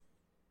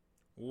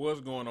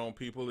What's going on,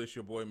 people? It's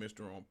your boy,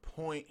 Mr. On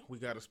Point. We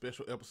got a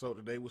special episode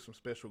today with some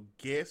special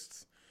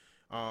guests.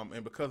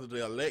 And because of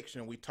the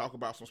election, we talk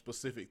about some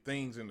specific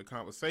things in the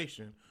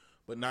conversation,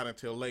 but not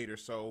until later.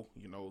 So,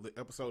 the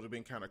episodes have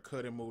been kind of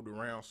cut and moved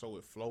around so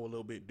it flow a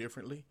little bit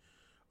differently.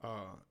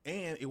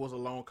 And it was a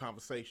long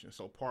conversation.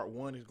 So part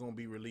 1 is going to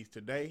be released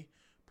today.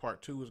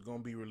 Part 2 is going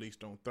to be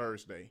released on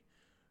Thursday.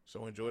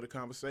 So enjoy the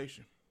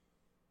conversation.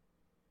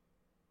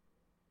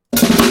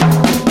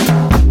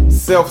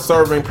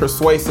 Self-serving,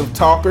 persuasive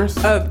talkers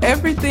of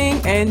everything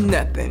and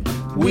nothing.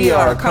 We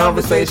are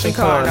Conversation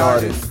Con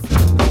Artists.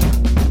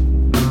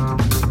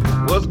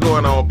 What's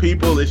going on,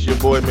 people? It's your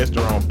boy,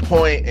 Mr. On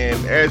Point,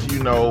 and as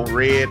you know,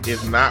 Red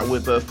is not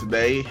with us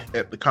today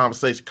at the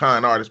Conversation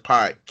Con Artists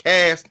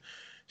podcast.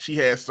 She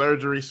had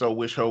surgery, so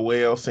wish her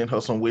well. Send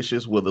her some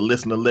wishes with a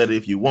listener letter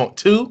if you want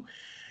to.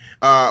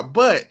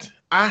 But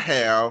I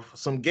have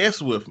some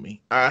guests with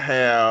me. I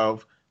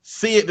have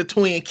Sid, the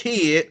twin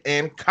kid,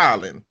 and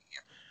Colin.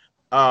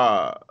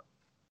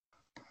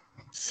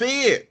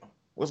 Sid,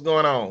 what's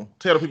going on?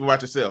 Tell the people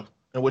about yourself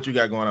and what you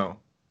got going on.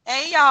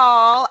 Hey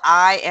y'all,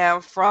 I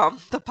am from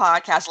the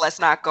podcast Let's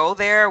Not Go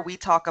There. We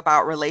talk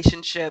about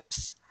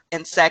relationships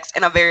and sex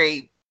in a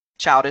very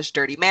childish,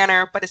 dirty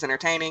manner, but it's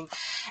entertaining.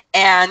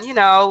 And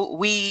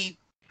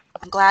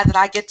I'm glad that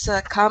I get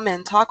to come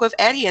and talk with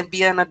Eddie and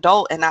be an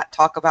adult and not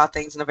talk about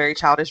things in a very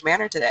childish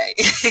manner today.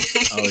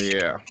 Oh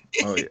yeah.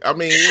 I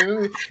mean,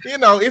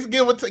 it's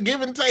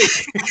give and take.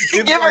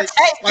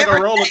 It's like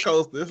a roller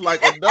coaster. It's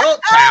like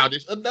adult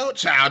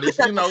childish.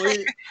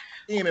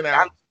 In and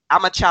out.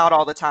 I'm a child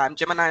all the time.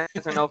 Gemini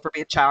doesn't know for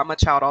being a child. I'm a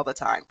child all the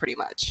time, pretty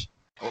much.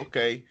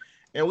 Okay.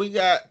 And we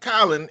got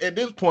Colin. At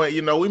this point,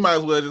 we might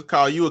as well just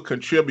call you a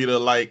contributor,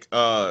 like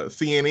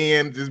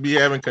CNN. Just be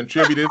having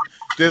contributors.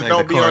 Just like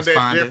don't be on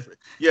that Jeffrey.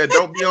 Yeah,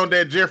 don't be on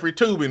that Jeffrey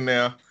Toobin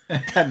now.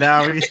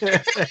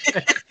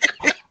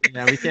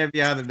 No, we can't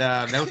be on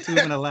the no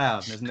tubing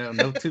allowed. There's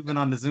no tubing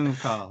on the Zoom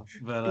call.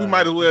 But we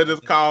might as well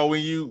just call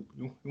when you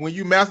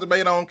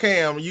masturbate on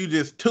cam, you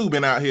just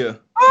tubing out here.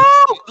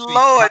 Oh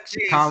Lord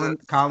Jesus.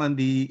 Colin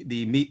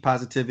the meat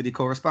positivity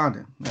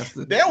correspondent.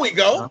 There we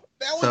go.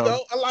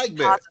 I like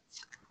that.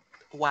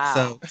 Wow.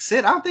 So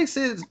Sid, I don't think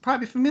Sid is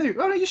probably familiar.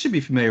 Oh no, you should be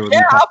familiar with me.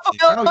 Yeah, I'm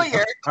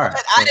familiar. All right.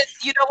 I didn't,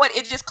 you know what?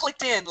 It just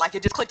clicked in. Like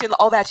it just clicked in.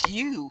 Oh, that's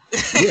you.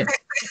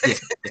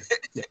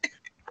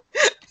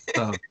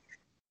 Yeah.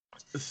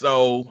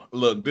 So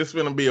look, this is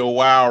gonna be a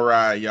wild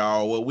ride,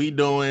 y'all. What we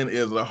doing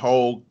is a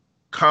whole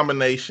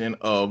combination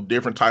of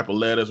different type of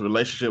letters,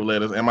 relationship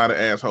letters, am I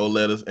the asshole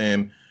letters,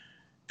 and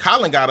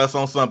Colin got us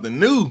on something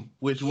new,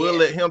 which we'll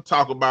let him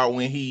talk about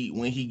when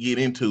he get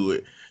into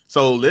it.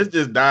 So let's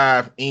just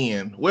dive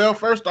in. Well,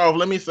 first off,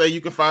 let me say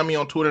you can find me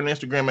on Twitter and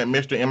Instagram at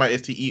Mr.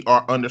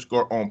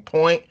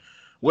 MISTER__on_point.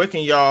 Where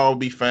can y'all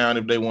be found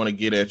if they want to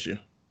get at you?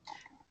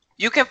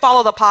 You can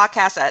follow the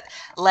podcast at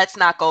Let's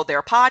Not Go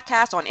There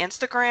Podcast on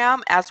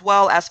Instagram, as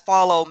well as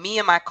follow me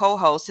and my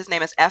co-host. His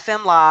name is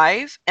FM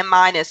Live, and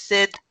mine is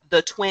Sid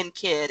the Twin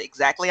Kid,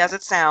 exactly as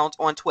it sounds,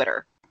 on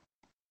Twitter.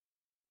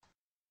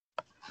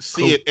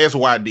 Sid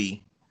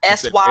SYD.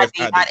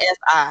 SYD, not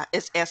SI.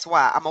 It's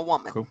SY. I'm a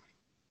woman.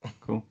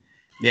 Cool.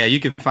 Yeah,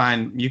 you can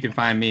find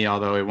me,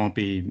 although it won't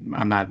be.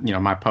 I'm not.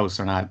 My posts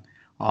are not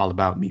all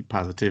about meat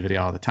positivity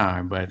all the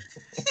time, but.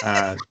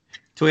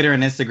 Twitter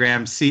and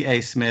Instagram,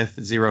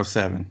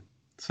 CASmith07.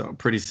 So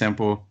pretty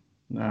simple.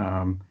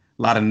 A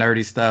lot of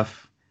nerdy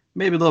stuff.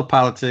 Maybe a little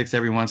politics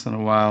every once in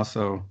a while.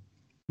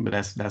 But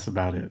that's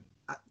about it.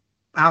 I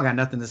don't got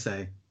nothing to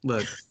say.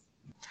 Look,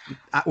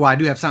 I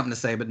do have something to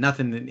say, but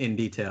nothing in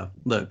detail.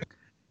 Look,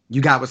 you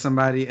got with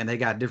somebody and they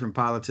got different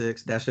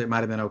politics. That shit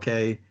might have been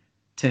okay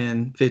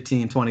 10,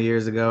 15, 20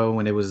 years ago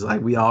when it was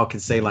like we all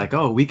could say like,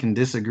 oh, we can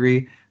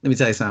disagree. Let me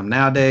tell you something.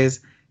 Nowadays,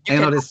 you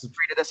can't agree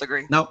to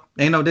disagree. Nope,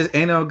 ain't no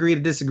agree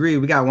to disagree.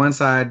 We got one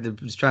side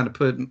that's trying to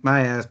put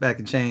my ass back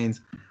in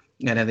chains,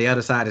 and then the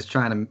other side is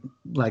trying to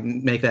like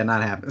make that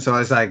not happen. So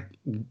it's like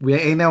we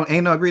ain't no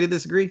agree to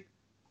disagree.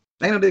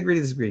 Ain't no agree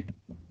to disagree.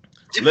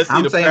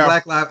 I'm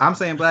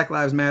saying Black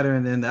Lives Matter,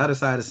 and then the other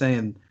side is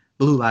saying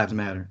Blue Lives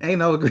Matter. Ain't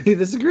no agree to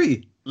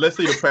disagree. Let's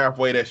see the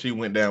pathway that she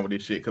went down with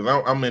this shit, because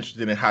I'm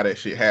interested in how that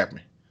shit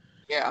happened.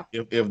 Yeah.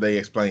 If they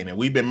explain it.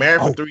 We've been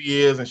married for 3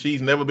 years, and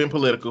she's never been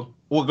political.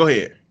 Well, go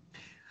ahead.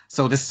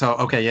 So this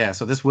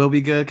will be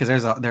good because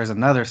there's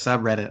another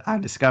subreddit I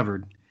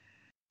discovered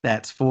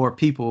that's for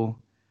people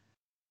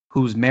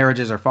whose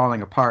marriages are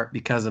falling apart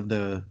because of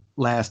the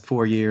last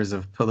 4 years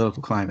of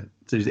political climate.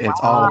 So it's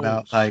all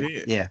about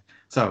yeah.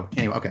 So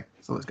anyway, okay,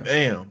 so let's go.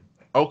 Damn.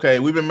 Okay,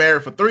 we've been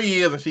married for 3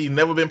 years and she's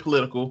never been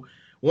political.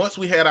 Once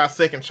we had our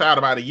second child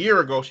about a year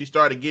ago, she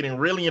started getting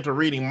really into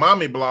reading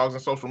mommy blogs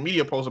and social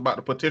media posts about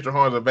the potential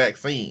harms of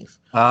vaccines.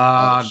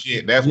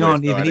 Shit, that's you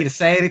don't even need to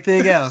say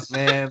anything else,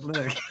 man.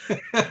 Look,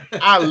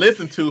 I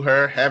listened to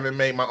her, haven't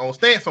made my own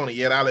stance on it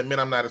yet. I'll admit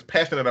I'm not as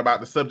passionate about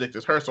the subject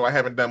as her, so I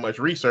haven't done much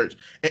research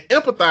and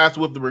empathized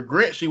with the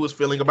regret she was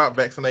feeling about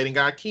vaccinating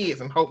our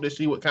kids and hope that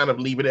she would kind of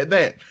leave it at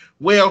that.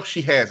 Well,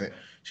 she hasn't.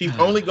 She's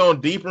only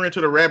gone deeper into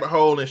the rabbit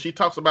hole, and she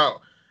talks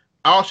about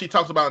all she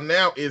talks about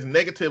now is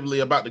negatively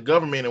about the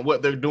government and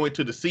what they're doing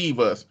to deceive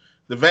us.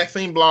 The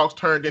vaccine blogs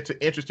turned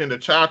into interest in the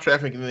child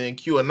trafficking and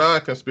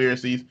QAnon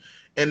conspiracies,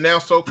 and now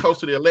so close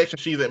to the election,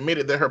 she's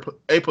admitted that her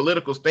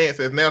apolitical stance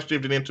has now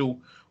shifted into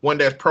one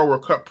that's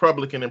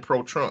pro-Republican and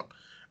pro-Trump.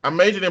 I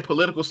majored in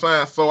political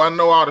science, so I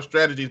know all the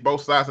strategies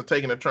both sides are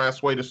taking to try and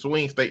sway the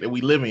swing state that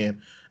we live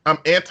in. I'm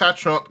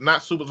anti-Trump,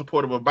 not super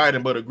supportive of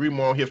Biden, but agree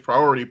more on his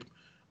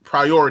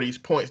priorities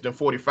points than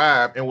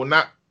 45, and will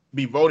not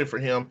be voting for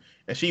him,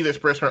 and she's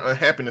expressed her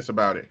unhappiness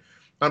about it.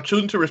 I'm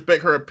choosing to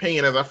respect her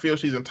opinion as I feel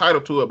she's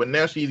entitled to it, but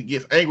now she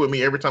gets angry with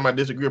me every time I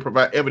disagree or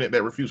provide evidence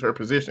that refutes her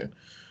position.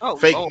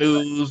 Fake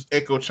news,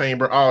 echo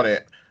chamber, all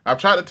that. I've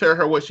tried to tell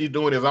her what she's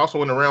doing is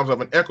also in the realms of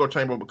an echo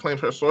chamber, but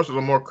claims her sources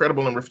are more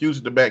credible and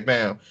refuses to back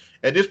down.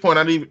 At this point,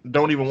 I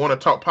don't even want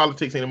to talk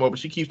politics anymore, but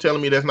she keeps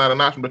telling me that's not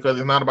an option because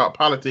it's not about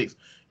politics.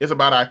 It's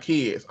about our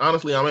kids.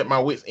 Honestly, I'm at my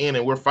wit's end,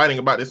 and we're fighting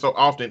about this so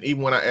often,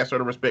 even when I ask her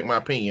to respect my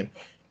opinion.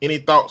 Any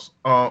thoughts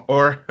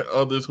or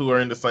others who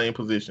are in the same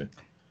position?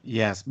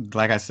 Yes,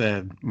 like I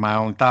said, my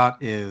own thought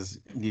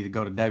is you need to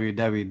go to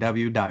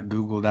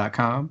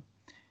www.google.com,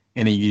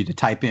 and then you need to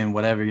type in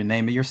whatever your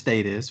name of your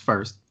state is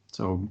first.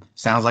 So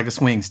sounds like a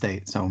swing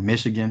state. So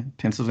Michigan,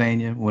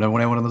 Pennsylvania, whatever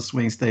one of those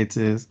swing states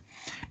is.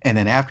 And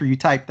then after you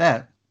type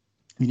that,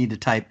 you need to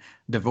type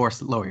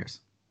divorce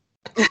lawyers.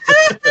 That's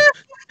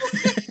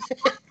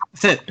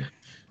it.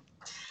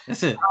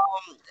 That's it.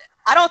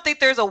 I don't think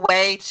there's a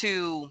way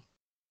to.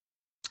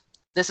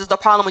 This is the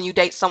problem when you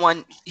date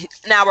someone.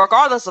 Now,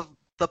 regardless of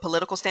the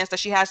political stance that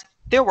she has,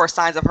 there were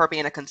signs of her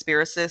being a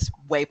conspiracist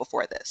way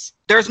before this.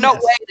 There's no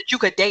way that you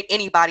could date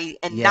anybody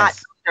and not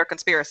know they're a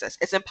conspiracist.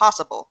 It's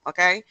impossible.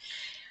 Okay.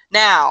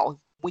 Now,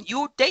 when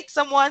you date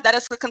someone that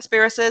is a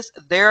conspiracist,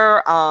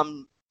 their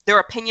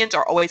opinions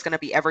are always going to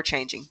be ever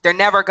changing. They're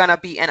never going to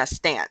be in a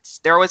stance.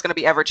 They're always going to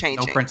be ever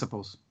changing. No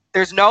principles.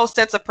 There's no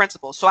sense of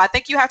principle. So I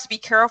think you have to be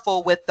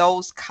careful with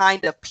those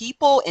kind of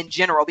people in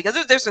general,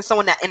 because there's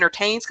someone that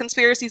entertains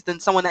conspiracies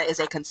than someone that is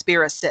a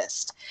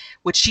conspiracist,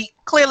 which she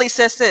clearly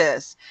sis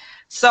is.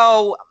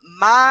 So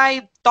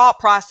my thought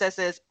process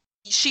is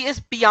she is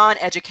beyond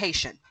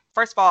education.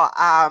 First of all,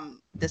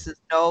 this is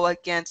no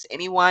against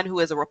anyone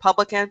who is a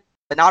Republican,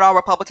 but not all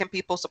Republican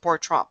people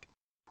support Trump.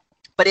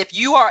 But if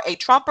you are a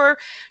Trumper,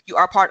 you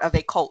are part of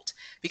a cult.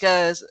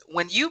 Because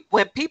when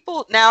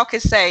people now can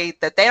say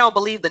that they don't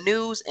believe the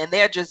news and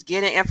they're just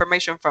getting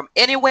information from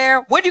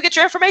anywhere, where do you get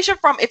your information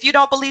from if you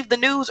don't believe the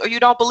news or you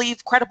don't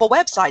believe credible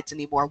websites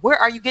anymore? Where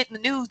are you getting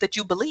the news that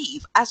you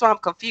believe? That's why I'm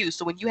confused.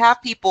 So when you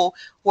have people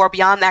who are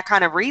beyond that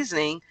kind of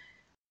reasoning,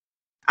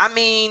 I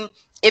mean,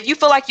 if you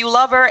feel like you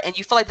love her and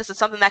you feel like this is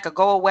something that could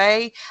go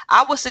away,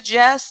 I would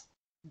suggest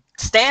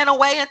staying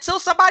away until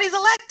somebody's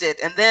elected.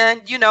 And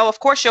then, of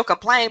course she'll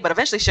complain, but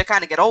eventually she'll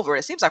kind of get over it.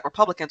 It seems like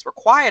Republicans were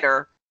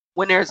quieter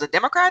when there's a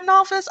Democrat in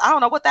office. I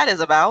don't know what that is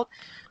about.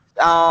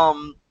 So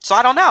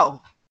I don't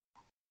know.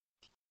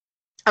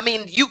 I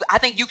mean, I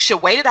think you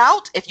should wait it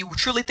out if you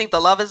truly think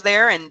the love is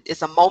there and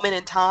it's a moment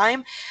in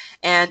time,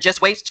 and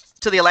just wait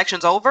till the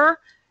election's over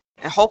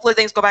and hopefully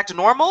things go back to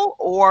normal.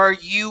 Or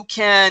you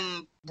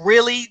can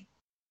really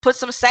put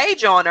some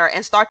sage on her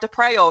and start to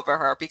pray over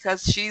her,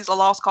 because she's a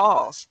lost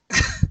cause.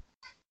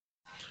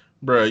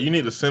 Bruh, you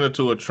need to send her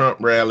to a Trump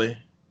rally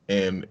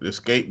and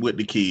escape with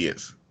the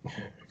kids.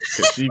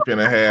 Because she's going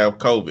to have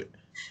COVID.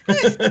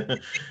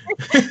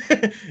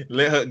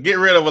 Let her get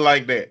rid of her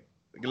like that.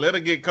 Let her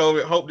get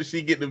COVID. Hope that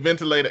she get the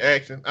ventilator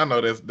action. I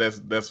know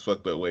that's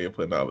fucked up way of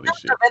putting all of this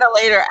shit.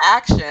 Ventilator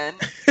action.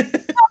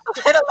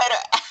 Ventilator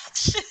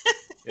action.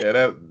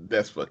 Yeah,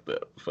 that's fucked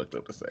up. Fucked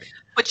up to say.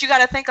 But you got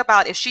to think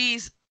about, if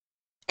she's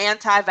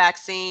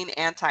anti-vaccine,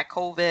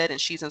 anti-COVID, and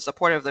she's in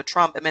support of the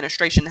Trump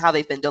administration, how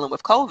they've been dealing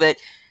with COVID,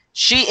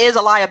 she is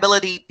a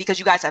liability because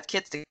you guys have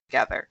kids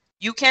together.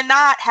 You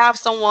cannot have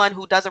someone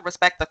who doesn't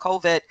respect the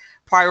COVID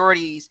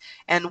priorities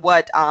and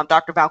what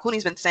Dr.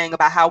 Valcouni's been saying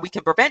about how we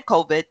can prevent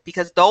COVID,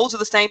 because those are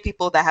the same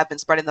people that have been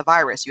spreading the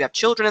virus. You have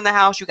children in the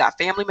house, you got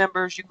family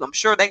members, I'm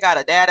sure they got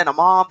a dad and a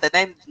mom that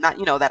they not,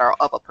 that are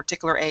of a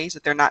particular age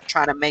that they're not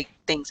trying to make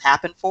things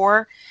happen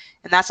for.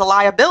 And that's a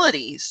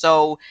liability.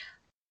 So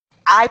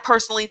I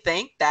personally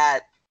think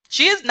that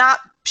she's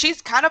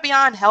kind of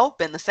beyond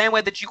help, in the same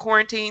way that you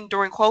quarantine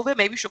during COVID.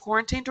 Maybe you should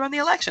quarantine during the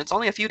election. It's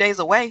only a few days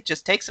away.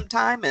 Just take some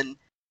time and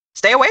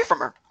stay away from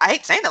her. I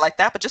hate saying it like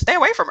that, but just stay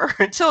away from her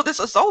until this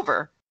is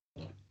over.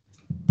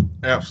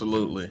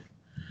 Absolutely.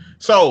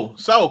 So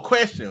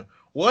question.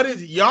 What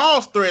is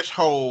y'all's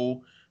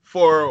threshold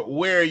for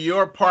where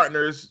your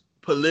partner's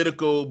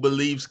political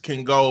beliefs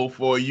can go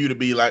for you to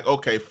be like,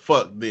 okay,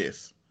 fuck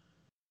this?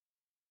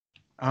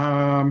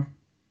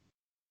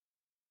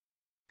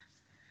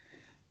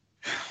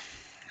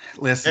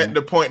 Listen, at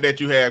the point that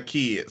you have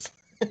kids.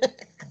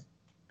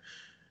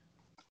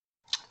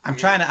 I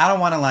don't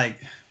want to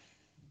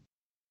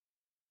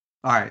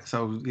all right,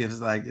 so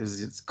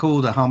it's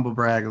cool to humble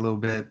brag a little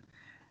bit.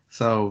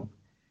 So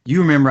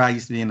you remember I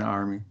used to be in the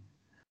Army.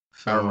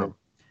 So I remember.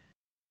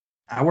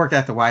 I worked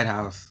at the White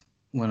House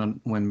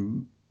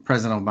when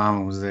President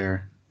Obama was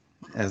there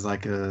as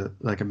like a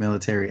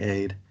military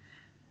aide.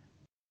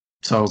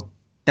 So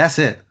that's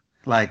it.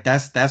 Like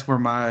that's where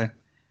my,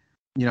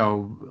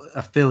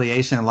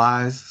 affiliation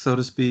lies, so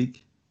to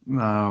speak.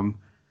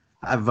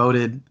 I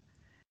voted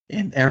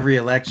in every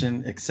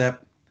election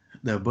except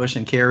the Bush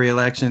and Kerry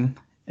election.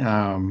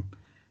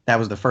 That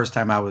was the first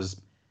time I was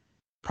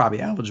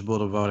probably eligible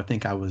to vote. I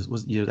think I was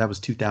that was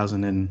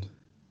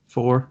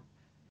 2004.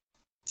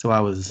 So I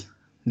was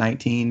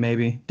 19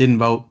 maybe. Didn't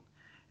vote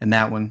in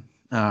that one.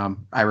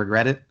 I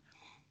regret it.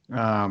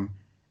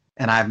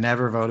 And I've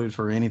never voted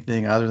for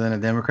anything other than a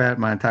Democrat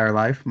my entire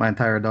life, my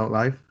entire adult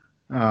life.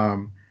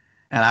 And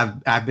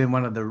I've been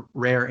one of the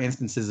rare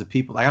instances of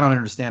people. Like, I don't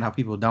understand how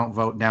people don't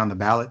vote down the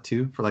ballot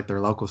too for like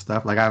their local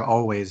stuff. Like, I've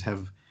always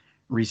have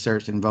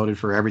researched and voted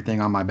for everything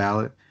on my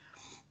ballot.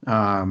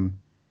 And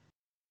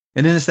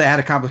then it's the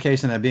added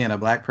complication of being a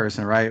black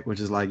person, right? Which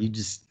is like,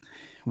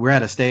 we're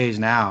at a stage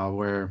now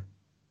where,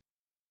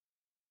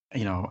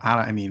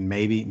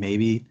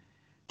 maybe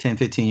 10,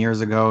 15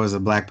 years ago as a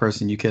black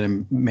person, you could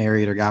have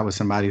married or got with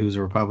somebody who's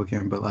a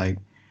Republican. But like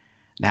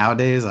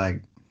nowadays,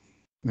 like,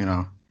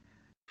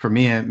 for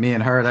me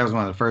and her, that was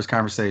one of the first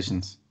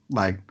conversations.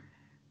 Like,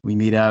 we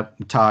meet up,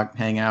 talk,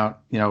 hang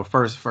out,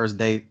 first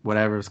date,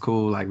 whatever, it's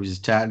cool. Like, we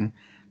just chatting.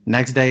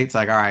 Next date, it's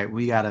like, all right,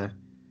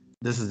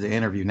 this is the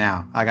interview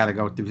now. I got to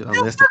go through a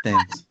list of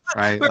things,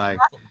 right? Like,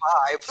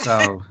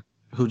 so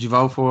who'd you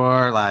vote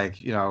for? Like,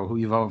 who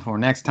you voting for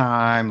next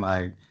time?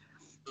 Like,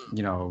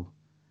 all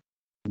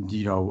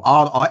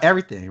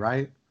everything,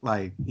 right?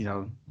 Like,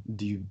 are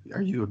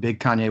you a big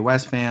Kanye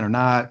West fan or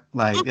not?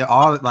 Like,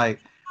 I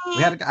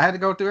had to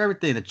go through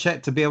everything to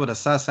check, to be able to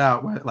suss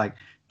out what, like,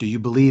 do you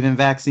believe in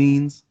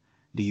vaccines?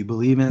 Do you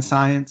believe in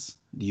science?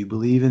 Do you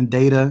believe in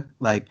data?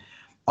 Like,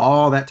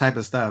 all that type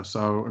of stuff.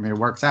 So, it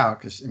works out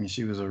because,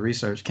 she was a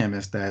research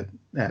chemist at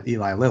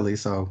Eli Lilly.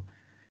 So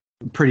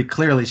pretty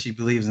clearly she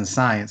believes in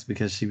science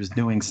because she was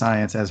doing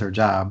science as her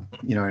job.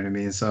 You know what I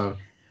mean? So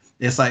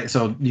it's like,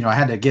 I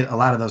had to get a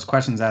lot of those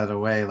questions out of the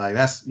way. Like,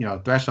 that's,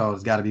 threshold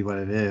has got to be what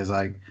it is.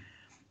 Like,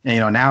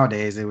 and,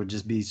 nowadays it would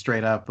just be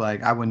straight up.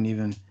 Like, I wouldn't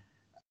even,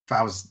 if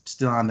I was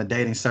still on the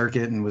dating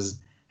circuit and was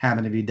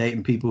having to be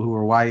dating people who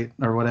were white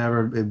or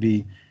whatever, it'd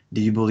be,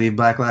 do you believe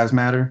Black Lives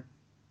Matter?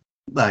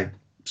 Like,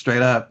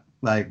 straight up,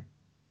 like,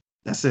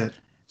 that's it.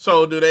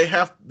 So do they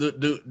have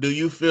do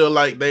you feel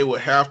like they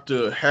would have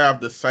to have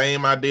the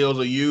same ideals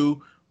of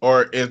you,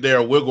 or is there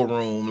a wiggle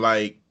room?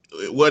 Like,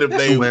 what if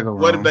they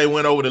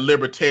went over to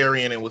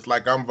libertarian and was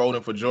like, I'm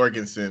voting for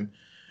Jorgensen,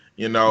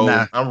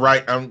 Nah. I'm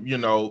right,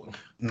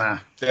 Nah,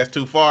 that's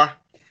too far.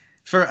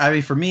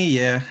 For me,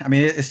 yeah.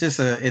 It's just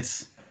I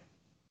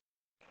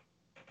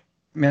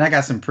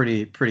got some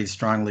pretty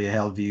strongly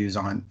held views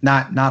on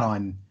not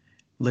on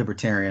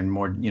libertarian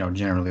more,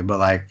 generally, but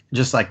like,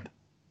 just like,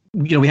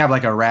 we have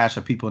like a rash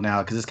of people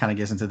now, because this kind of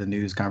gets into the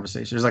news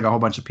conversation. There's like a whole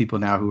bunch of people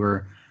now who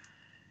are,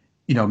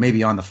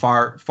 maybe on the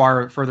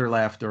further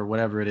left or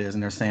whatever it is,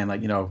 and they're saying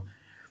like,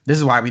 this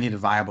is why we need a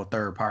viable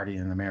third party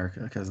in America,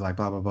 because like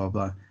blah blah blah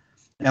blah.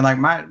 And like,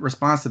 my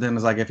response to them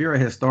is like, if you're a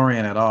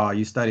historian at all,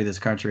 you study this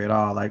country at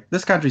all, like,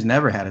 this country's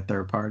never had a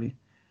third party,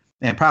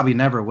 and probably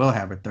never will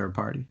have a third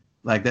party.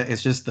 Like, that,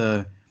 it's just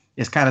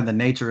it's kind of the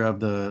nature of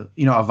the,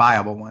 a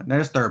viable one.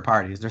 There's third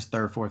parties. There's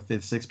third, fourth,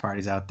 fifth, sixth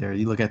parties out there.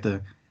 You look at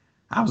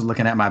I was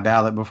looking at my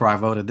ballot before I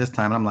voted this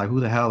time, and I'm like, who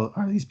the hell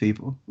are these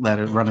people that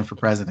are running for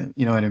president?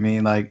 You know what I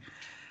mean? Like,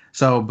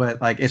 so,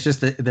 but like, it's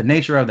just the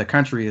nature of the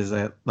country is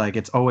that, like,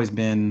 it's always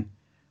been,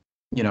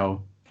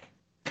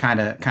 kind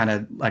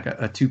of like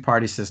a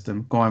two-party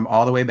system going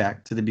all the way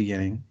back to the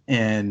beginning.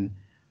 And,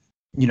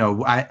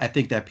 I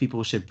think that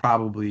people should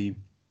probably,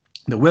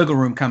 the wiggle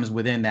room comes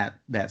within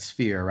that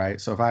sphere, right?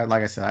 So if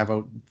like I said,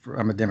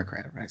 I'm a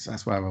Democrat, right? So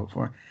that's what I vote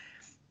for.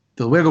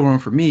 The wiggle room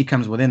for me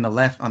comes within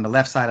on the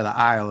left side of the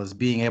aisle, is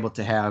being able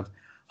to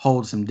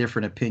hold some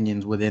different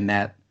opinions within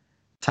that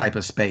type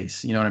of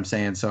space. You know what I'm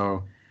saying?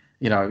 So,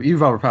 you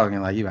vote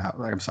Republican, like, you out.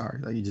 Like, I'm sorry,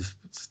 like,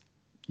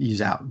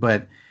 you's out.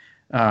 But,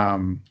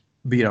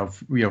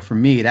 for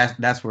me,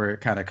 that's where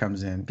it kind of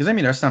comes in. Because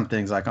there's some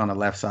things like on the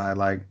left side,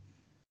 like,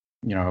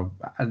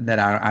 that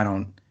I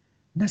don't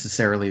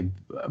necessarily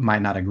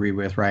might not agree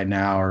with right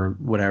now or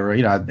whatever.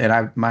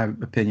 And my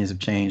opinions have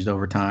changed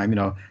over time.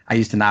 I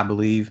used to not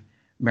believe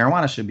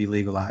marijuana should be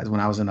legalized when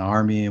I was in the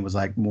Army and was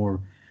like more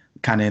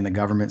kind of in the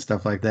government,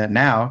 stuff like that.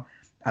 Now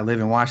I live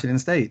in Washington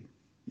State,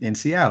 in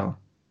Seattle.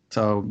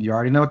 So you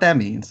already know what that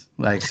means.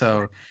 Like,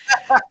 so,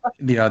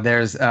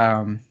 there's,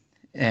 and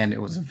it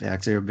was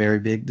actually a very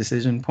big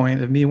decision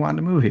point of me wanting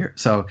to move here.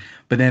 So,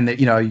 but then,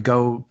 you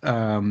go,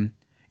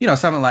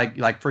 something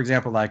like, for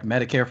example, like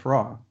Medicare for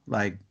all.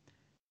 Like,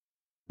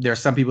 there are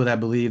some people that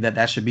believe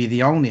that should be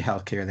the only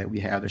healthcare that we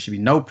have. There should be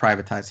no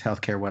privatized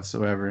healthcare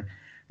whatsoever.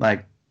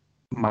 Like,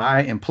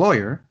 my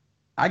employer,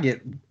 I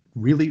get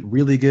really,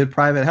 really good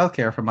private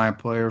healthcare from my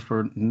employer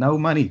for no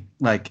money,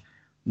 like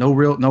no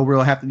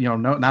real have to,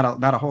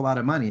 not a whole lot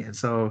of money. And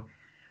so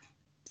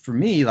for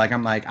me, like,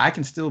 I'm like, I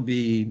can still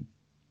be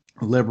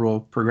a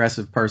liberal,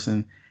 progressive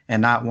person and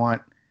not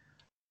want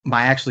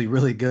my actually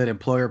really good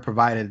employer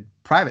provided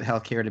private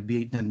healthcare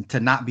to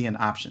not be an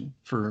option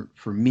for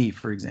me,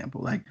 for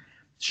example. Like,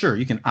 sure,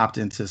 you can opt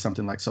into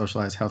something like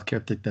socialized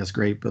healthcare. I think that's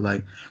great, but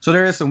like, so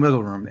there is some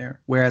wiggle room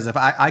there. Whereas if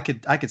I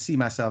could see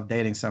myself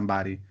dating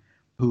somebody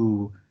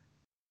who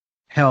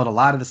held a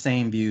lot of the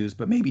same views,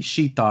 but maybe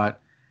she thought,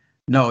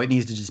 no, it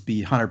needs to just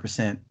be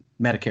 100%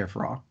 Medicare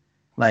for all.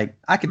 Like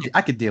I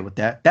could deal with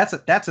that.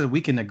 That's a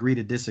we can agree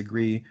to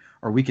disagree,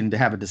 or we can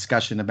have a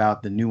discussion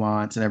about the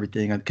nuance and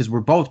everything, because we're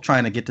both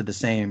trying to get to the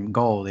same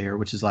goal there,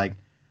 which is like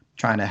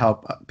trying to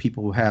help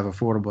people who have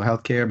affordable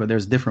health care. But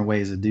there's different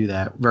ways to do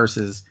that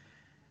versus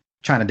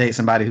trying to date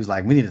somebody who's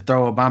like, we need to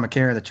throw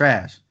Obamacare in the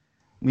trash.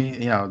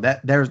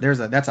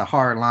 That's a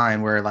hard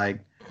line where like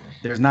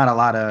there's not a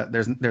lot of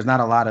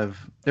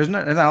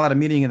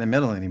meeting in the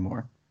middle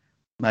anymore.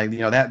 Like,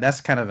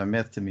 that's kind of a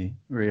myth to me,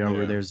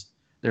 where there's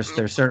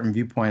certain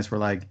viewpoints where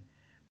like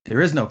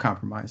there is no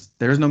compromise.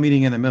 There is no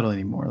meeting in the middle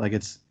anymore. Like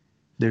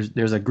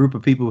there's a group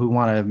of people who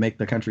want to make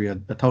the country a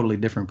totally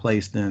different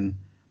place than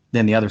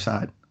the other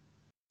side.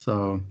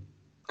 So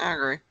I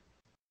agree.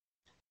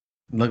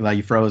 Look like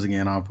you froze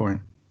again on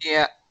point.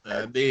 Yeah.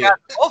 I did.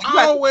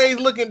 Always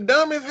looking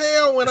dumb as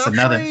hell when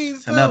freeze.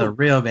 It's another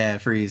real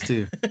bad freeze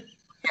too.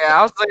 Yeah,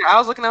 I was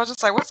looking. I was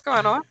just like, "What's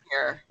going on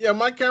here?" Yeah,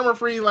 my camera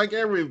freeze like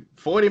every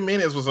 40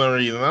 minutes for some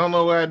reason. I don't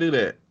know why I do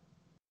that.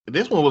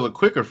 This one was a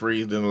quicker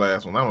freeze than the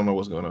last one. I don't know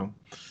what's going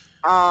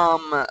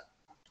on.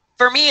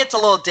 For me, it's a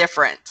little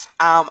different.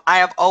 I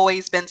have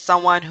always been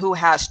someone who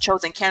has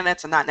chosen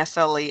candidates and not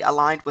necessarily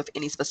aligned with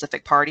any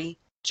specific party.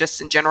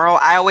 Just in general,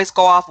 I always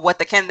go off what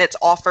the candidates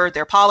offer,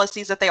 their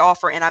policies that they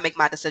offer, and I make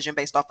my decision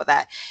based off of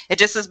that. It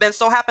just has been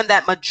so happened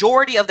that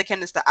majority of the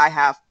candidates that I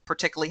have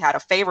particularly had a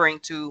favoring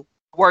to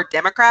were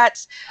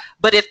Democrats.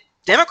 But if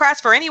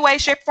Democrats for any way,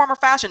 shape, form, or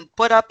fashion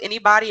put up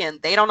anybody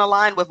and they don't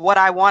align with what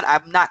I want,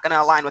 I'm not going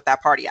to align with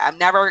that party. I've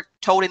never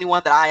told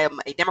anyone that I am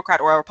a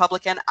Democrat or a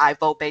Republican. I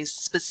vote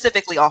based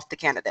specifically off the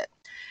candidate.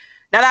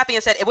 Now, that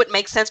being said, it wouldn't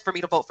make sense for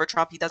me to vote for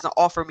Trump. He doesn't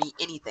offer me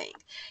anything,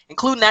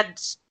 including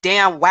that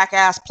damn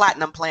whack-ass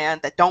platinum plan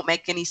that don't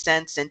make any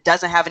sense and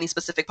doesn't have any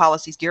specific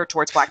policies geared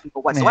towards Black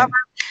people whatsoever.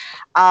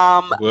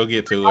 We'll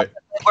get to it.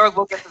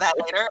 We'll get to that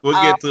later.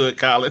 We'll get to it,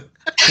 Colin.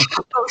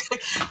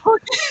 We'll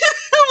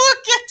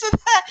get to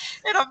that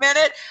in a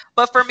minute.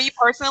 But for me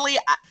personally,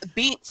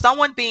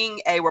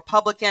 being a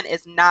Republican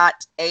is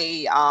not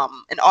an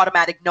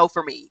automatic no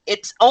for me.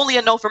 It's only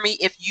a no for me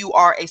if you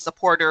are a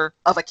supporter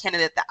of a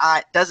candidate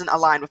that doesn't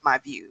align with my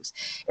views.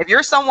 If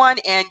you're someone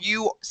and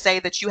you say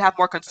that you have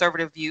more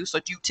conservative views, so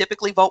you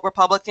typically vote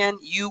Republican,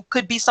 you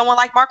could be someone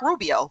like Marco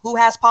Rubio, who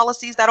has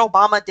policies that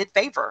Obama did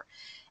favor,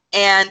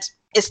 and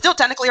is still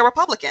technically a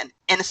Republican,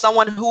 and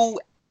someone who,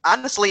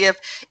 honestly, if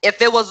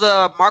it was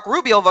a Marco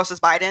Rubio versus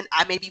Biden,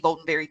 I may be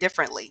voting very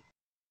differently.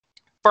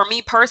 For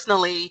me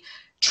personally,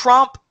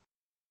 Trump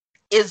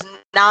is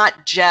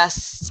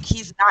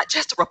he's not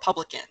just a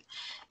Republican.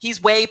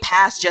 He's way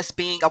past just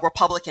being a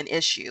Republican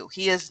issue.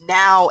 He is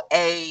now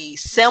a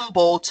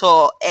symbol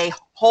to a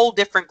whole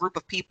different group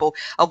of people,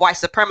 of white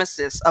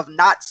supremacists, of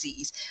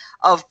Nazis,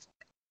 of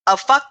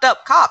fucked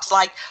up cops.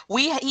 Like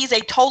he's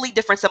a totally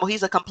different symbol.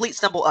 He's a complete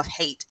symbol of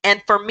hate.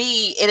 And for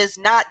me, it is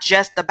not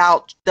just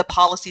about the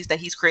policies that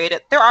he's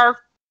created. There are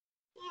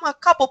a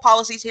couple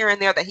policies here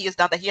and there that he has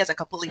done that he hasn't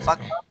completely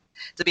fucked up,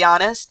 to be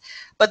honest.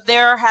 But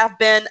there have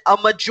been a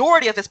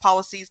majority of his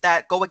policies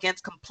that go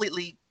against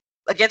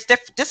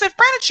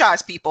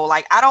disenfranchised people.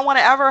 Like, I don't want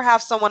to ever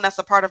have someone that's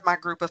a part of my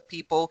group of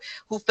people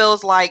who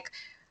feels like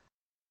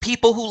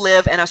people who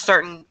live in a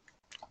certain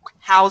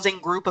housing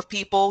group of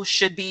people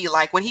should be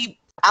like,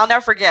 I'll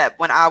never forget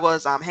when I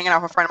was hanging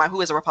out with a friend of mine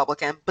who is a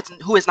Republican, but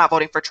who is not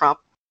voting for Trump.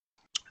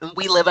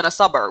 We live in a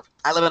suburb.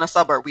 I live in a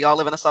suburb. We all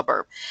live in a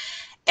suburb.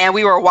 And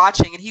we were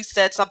watching, and he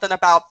said something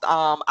about,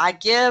 I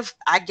gave,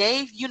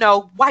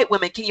 white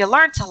women, can you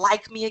learn to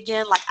like me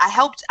again? Like,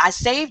 I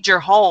saved your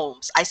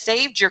homes. I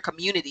saved your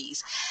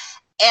communities.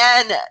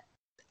 And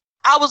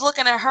I was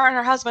looking at her and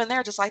her husband, and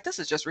they're just like, this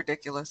is just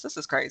ridiculous. This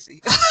is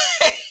crazy.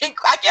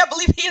 I can't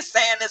believe he is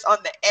saying this on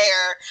the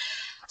air.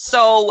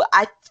 So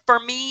for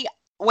me,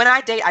 when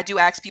I date, I do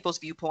ask people's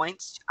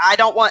viewpoints. I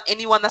don't want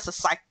anyone that's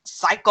a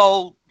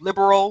psycho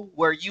liberal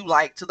where you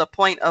like to the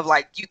point of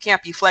like, you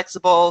can't be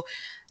flexible.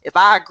 If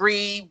I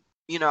agree,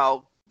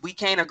 we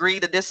can't agree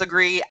to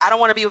disagree. I don't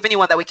want to be with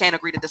anyone that we can't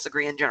agree to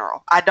disagree in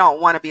general. I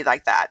don't want to be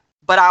like that.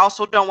 But I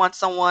also don't want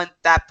someone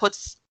that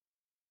puts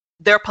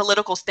their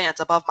political stance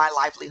above my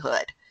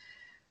livelihood.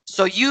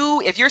 So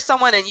if you're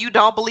someone and you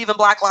don't believe in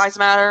Black Lives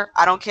Matter,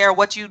 I don't care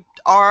what you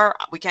are,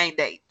 we can't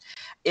date.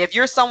 If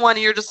you're someone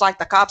and you're just like,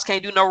 the cops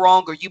can't do no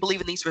wrong, or you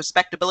believe in these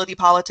respectability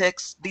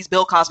politics, these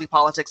Bill Cosby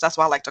politics, that's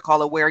what I like to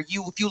call it, where if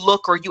you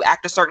look or you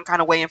act a certain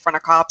kind of way in front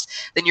of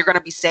cops, then you're going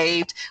to be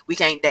saved, we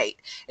can't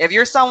date. If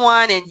you're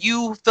someone and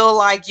you feel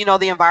like,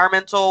 the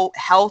environmental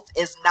health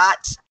is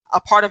not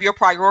a part of your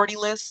priority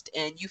list,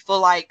 and you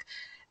feel like,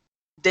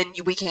 then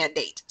we can't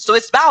date. So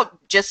it's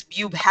about just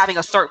you having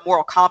a certain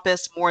moral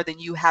compass more than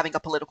you having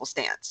a political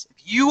stance. If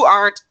you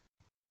aren't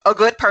a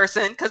good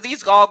person, because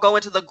these all go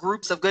into the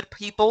groups of good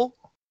people,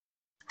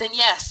 then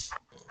yes,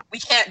 we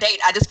can't date.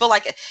 I just feel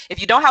like if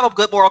you don't have a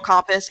good moral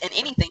compass in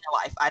anything in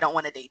life, I don't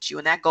want to date you.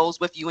 And that goes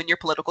with you and your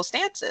political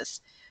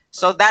stances.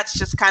 So that's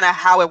just kind of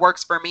how it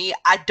works for me.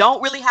 I don't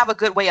really have a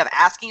good way of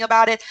asking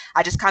about it.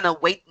 I just kind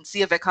of wait and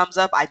see if it comes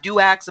up. I do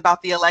ask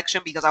about the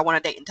election because I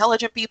want to date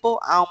intelligent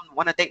people. I don't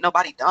want to date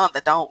nobody dumb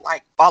that don't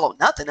like follow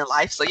nothing in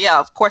life. So yeah,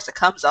 of course it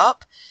comes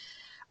up.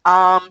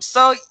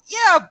 So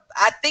yeah,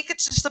 I think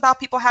it's just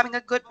about people having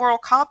a good moral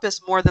compass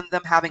more than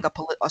them having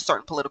a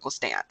certain political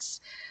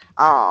stance.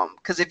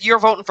 Because if you're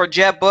voting for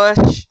Jeb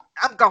Bush,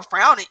 I'm gonna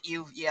frown at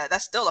you. Yeah,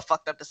 that's still a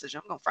fucked up decision.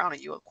 I'm gonna frown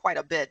at you quite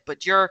a bit. But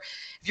if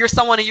you're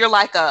someone and you're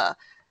like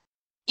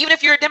even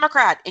if you're a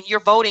Democrat and you're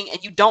voting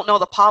and you don't know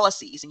the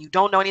policies and you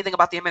don't know anything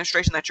about the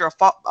administration that you're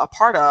a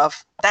part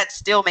of, that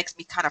still makes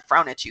me kind of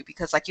frown at you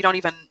because like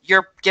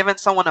you're giving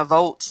someone a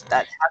vote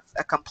that has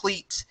a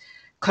complete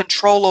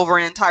control over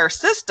an entire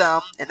system,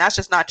 and that's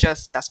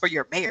for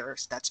your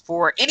mayors. That's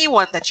for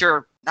anyone that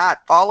you're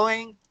not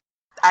following.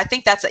 I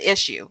think that's an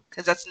issue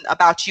because that's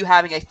about you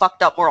having a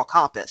fucked up moral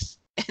compass.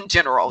 In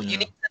general, you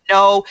need to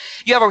know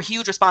you have a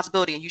huge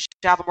responsibility and you should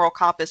have a moral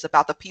compass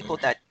about the people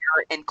that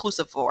you're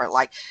inclusive for.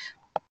 Like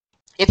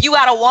if you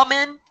got a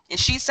woman and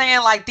she's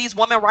saying like these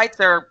women rights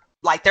are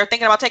like they're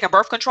thinking about taking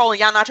birth control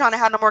and y'all not trying to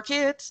have no more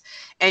kids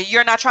and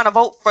you're not trying to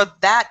vote for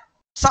that,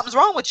 something's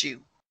wrong with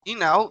you.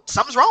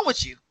 Something's wrong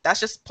with you. That's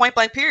just point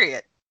blank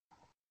period.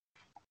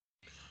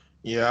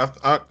 Yeah,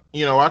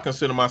 I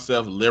consider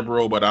myself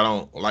liberal, but I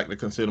don't like to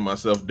consider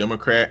myself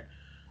Democrat.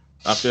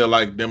 I feel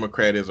like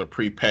Democrat is a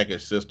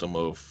prepackaged system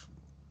of,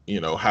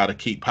 how to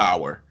keep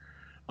power.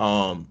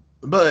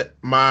 But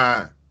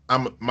my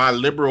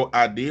liberal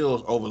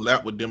ideals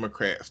overlap with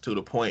Democrats to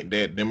the point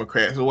that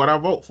Democrats are what I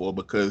vote for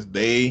because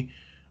they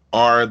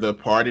are the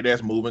party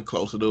that's moving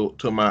closer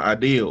to my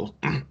ideals.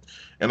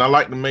 And I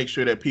like to make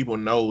sure that people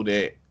know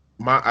that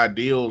my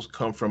ideals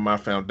come from my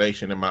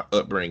foundation and my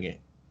upbringing.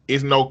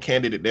 It's no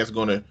candidate that's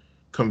going to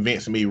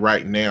convince me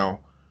right now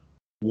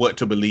what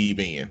to believe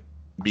in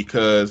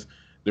because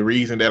the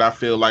reason that I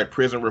feel like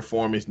prison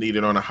reform is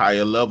needed on a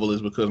higher level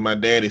is because my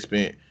daddy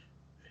spent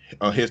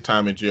his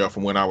time in jail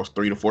from when I was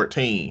 3 to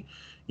 14.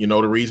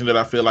 The reason that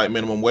I feel like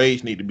minimum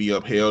wage need to be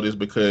upheld is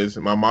because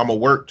my mama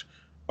worked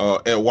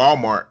at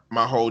Walmart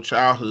my whole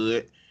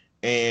childhood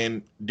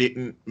and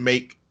didn't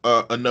make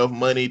enough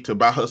money to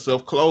buy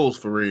herself clothes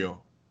for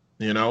real.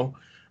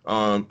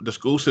 The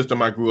school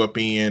system I grew up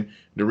in,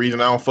 the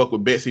reason I don't fuck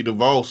with Betsy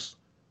DeVos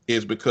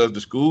is because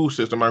the school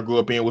system I grew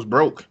up in was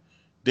broke.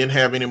 Didn't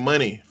have any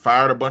money,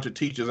 fired a bunch of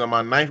teachers in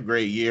my 9th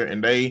grade year,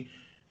 and they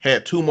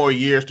had 2 more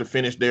years to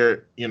finish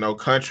their,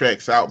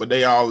 contracts out, but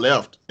they all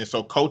left. And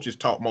so coaches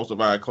taught most of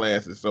our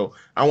classes. So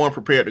I wasn't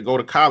prepared to go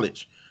to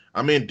college.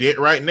 I'm in debt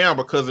right now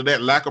because of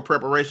that lack of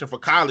preparation for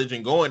college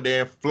and going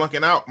there and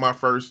flunking out my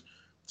first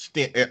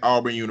stint at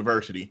Auburn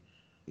University,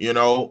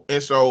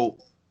 And so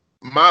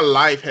my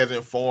life has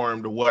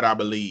informed what I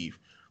believe.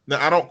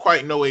 Now, I don't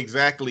quite know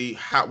exactly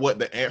what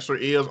the answer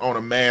is on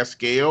a mass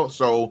scale.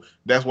 So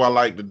that's why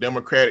like the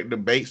Democratic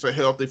debates are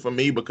healthy for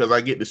me because I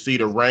get to see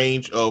the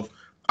range of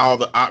all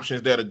the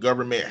options that a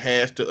government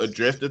has to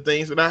address the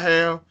things that I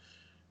have,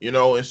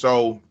 and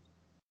so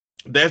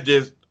that's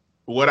just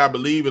what I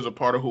believe is a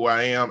part of who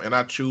I am. And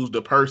I choose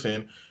the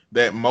person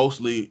that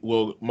most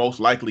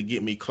likely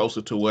get me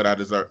closer to what I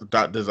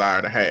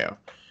desire to have.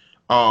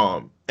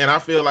 And I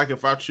feel like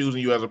if I'm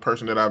choosing you as a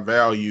person that I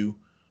value,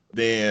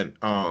 then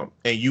and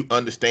you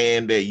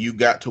understand that you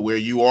got to where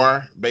you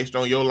are based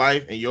on your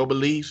life and your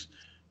beliefs,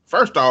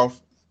 first off,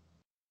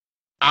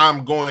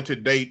 I'm going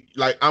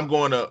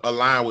to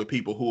align with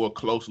people who are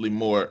closely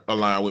more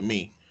aligned with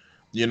me,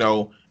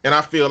 and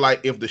I feel like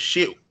if the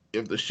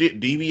shit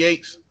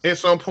deviates at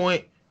some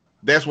point,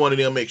 that's one of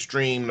them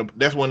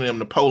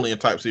Napoleon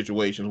type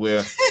situations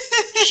where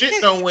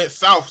shit done went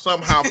south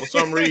somehow for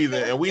some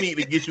reason and we need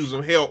to get you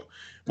some help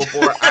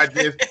before I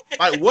just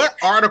like what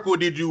article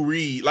did you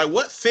read? Like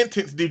what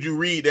sentence did you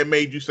read that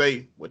made you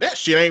say, well, that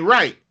shit ain't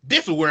right.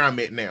 This is where I'm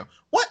at now.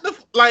 What the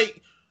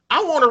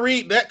I want to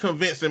read that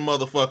convincing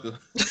motherfucker,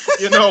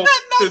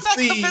 to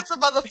see. Convincing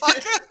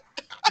motherfucker.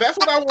 That's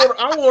what I want.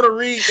 I want to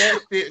read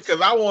that shit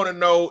because I want to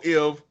know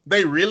if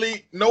they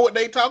really know what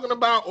they talking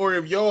about or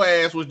if your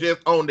ass was just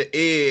on the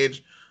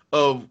edge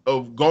of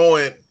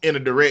going in a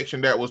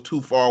direction that was too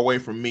far away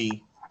from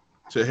me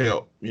to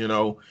help,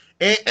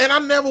 And I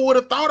never would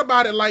have thought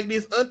about it like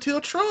this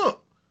until Trump.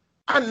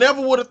 I'm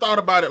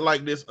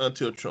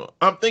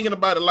thinking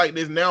about it like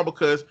this now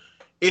because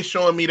it's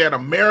showing me that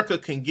America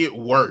can get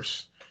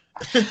worse.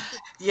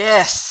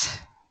 Yes.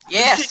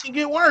 Shit can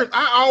get worse.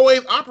 I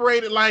always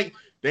operated like,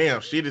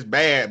 damn, shit is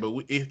bad, but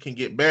it can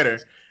get better.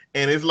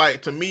 And it's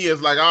like, to me,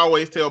 it's like I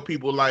always tell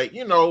people, like,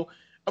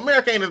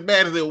 America ain't as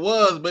bad as it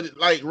was, but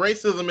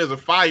racism is a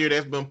fire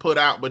that's been put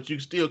out, but you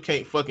still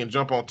can't fucking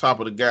jump on top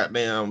of the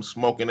goddamn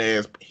smoking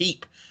ass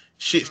heap.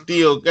 Shit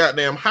still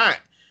goddamn hot.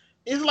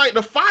 It's like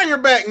the fire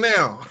back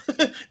now.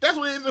 That's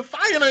what it is. The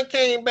fire done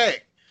came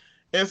back.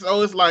 And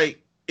so it's like,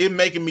 it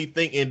making me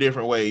think in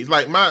different ways.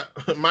 Like my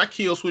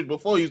kill switch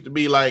before used to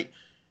be like,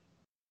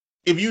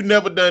 if you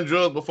never done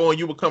drugs before and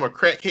you become a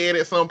crackhead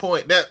at some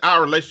point, that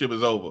our relationship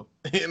is over.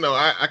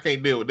 I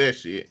can't deal with that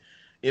shit.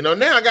 Now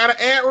I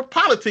gotta add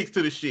politics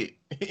to the shit.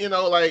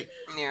 Like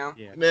Yeah.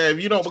 now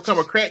if you don't become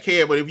a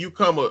crackhead, but if you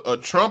become a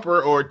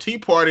Trumper or a Tea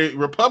Party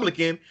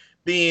Republican,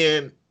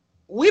 then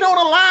we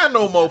don't align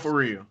no more for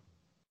real.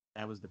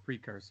 That was the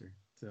precursor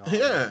to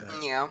Yeah.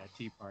 that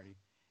Tea Party.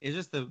 It's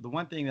just the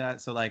one thing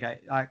that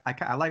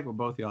I like what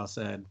both y'all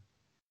said,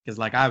 because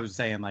like I was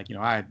saying, like,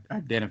 I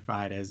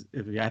identified as,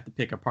 if you have to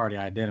pick a party,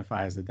 I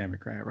identify as a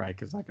Democrat, right?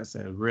 Because like I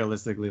said,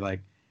 realistically,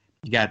 like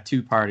you got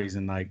two parties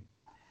and like,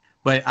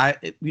 but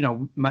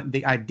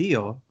the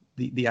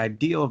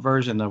ideal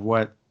version of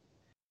what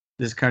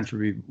this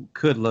country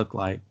could look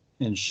like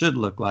and should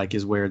look like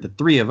is where the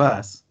three of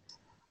us,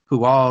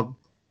 who all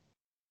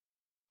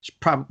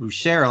probably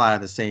share a lot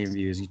of the same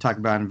views. You talk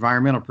about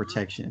environmental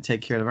protection,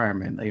 take care of the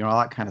environment, all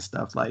that kind of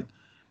stuff, like,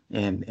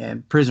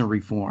 and prison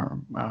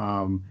reform,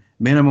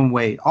 minimum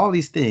wage, all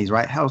these things,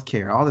 right?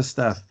 Healthcare, all this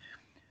stuff.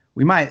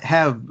 We might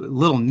have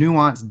little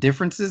nuanced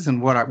differences in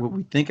what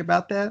we think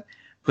about that,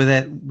 but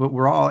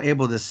we're all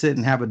able to sit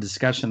and have a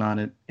discussion on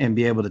it and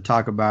be able to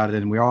talk about it,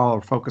 and we all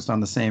are focused on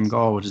the same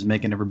goal, which is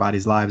making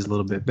everybody's lives a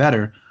little bit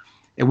better.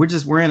 And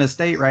we're in a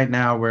state right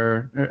now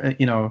where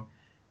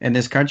in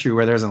this country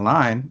where there's a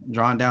line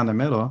drawn down the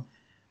middle,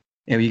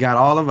 and you got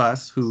all of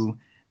us who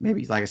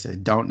maybe, like I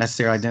said, don't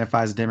necessarily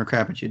identify as a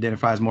Democrat, but you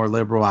identify as more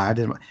liberal.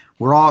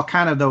 We're all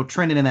kind of, though,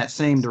 trending in that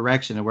same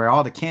direction, where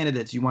all the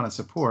candidates you want to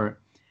support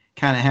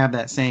kind of have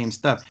that same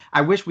stuff.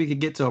 I wish we could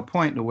get to a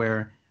point to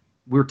where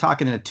we're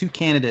talking to two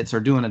candidates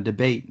or doing a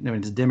debate,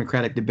 it's a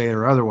Democratic debate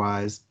or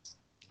otherwise,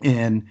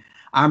 and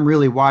I'm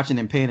really watching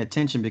and paying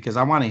attention because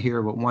I want to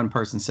hear what one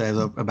person says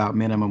about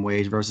minimum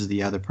wage versus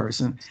the other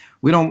person.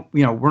 We don't,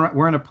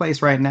 we're in a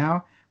place right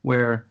now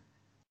where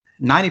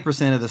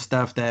 90% of the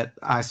stuff that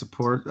I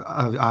support,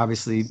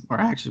 obviously, or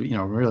actually,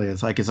 really,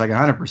 it's like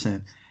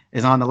 100%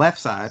 is on the left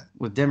side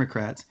with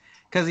Democrats,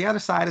 because the other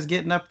side is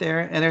getting up there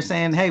and they're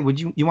saying, hey,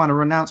 you want to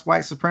renounce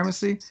white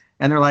supremacy?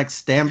 And they're like,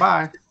 stand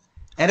by.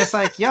 And it's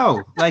like,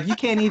 yo, like, you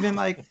can't even,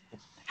 like,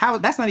 how,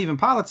 that's not even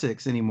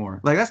politics anymore.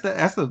 Like, that's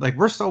the like,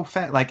 we're so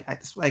fat. Like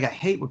I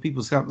hate when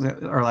people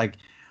are like,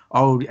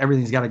 oh,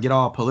 everything's got to get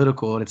all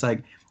political. And it's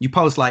like, you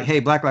post like, hey,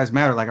 Black Lives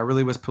Matter. Like, I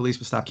really wish police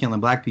would stop killing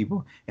black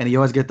people. And you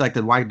always get like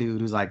the white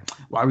dude who's like,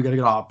 why are we going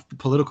to get all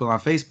political on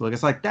Facebook?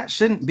 It's like, that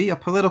shouldn't be a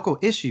political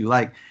issue.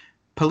 Like,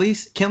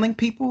 police killing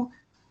people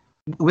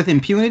with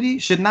impunity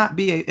should not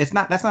be that's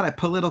not a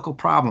political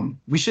problem.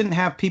 We shouldn't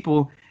have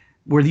people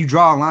where you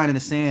draw a line in the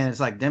sand.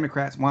 It's like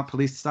Democrats want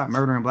police to stop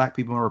murdering black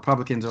people, and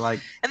Republicans are like,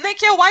 and they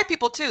kill white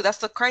people too. That's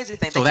the crazy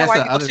thing. They So kill that's white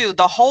the people other- too.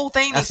 The whole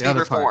thing needs that's to the be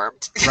other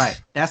part. reformed.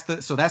 right. That's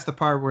the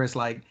part where it's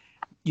like,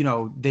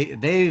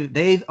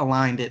 they've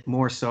aligned it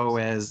more so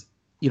as,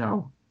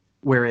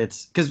 where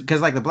it's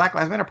because like the Black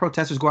Lives Matter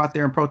protesters go out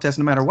there and protest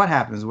no matter what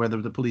happens,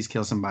 whether the police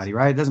kill somebody,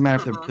 right? It doesn't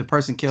matter if the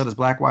person killed is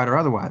black, white, or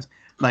otherwise.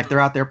 Like, they're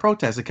out there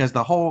protesting because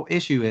the whole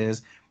issue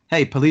is,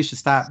 hey, police should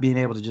stop being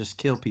able to just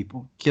kill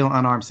people, kill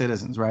unarmed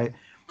citizens, right?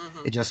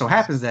 Mhm. It just so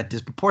happens that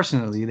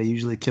disproportionately they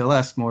usually kill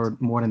us more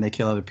than they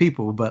kill other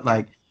people. But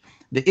like,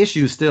 the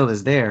issue still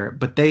is there.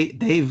 But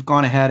they've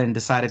gone ahead and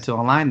decided to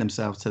align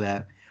themselves to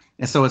that.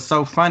 And so it's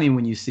so funny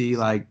when you see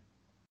like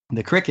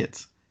the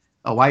crickets.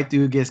 A white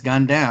dude gets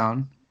gunned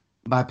down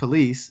by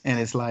police, and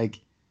it's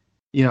like,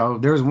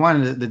 there was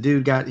one, the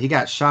dude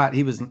got shot.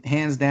 He was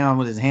hands down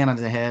with his hand on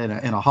his head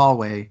in a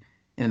hallway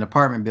in an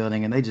apartment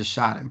building, and they just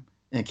shot him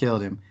and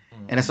killed him.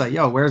 And it's like,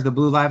 yo, where's the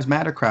Blue Lives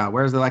Matter crowd?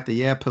 Where's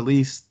the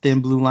police,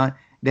 thin blue line?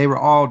 They were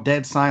all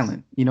dead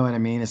silent. You know what I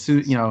mean?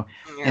 Yeah.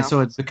 And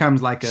so it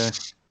becomes like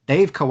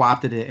they've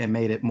co-opted it and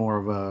made it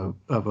more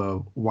of a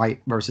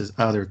white versus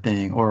other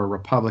thing, or a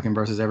Republican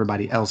versus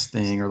everybody else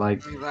thing, or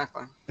like.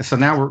 Exactly. So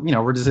now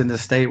we're just in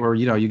this state where,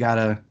 you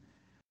gotta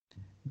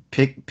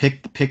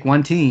pick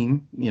one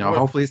team,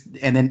 hopefully,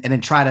 and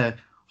then try to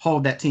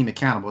hold that team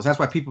accountable. So that's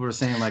why people were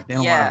saying like they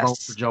don't want to vote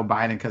for Joe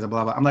Biden because of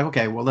blah blah. I'm like,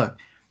 okay, well look.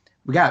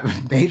 We got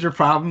major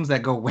problems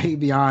that go way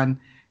beyond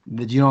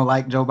that. You don't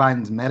like Joe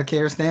Biden's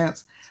Medicare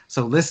stance.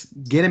 So let's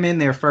get him in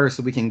there first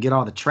so we can get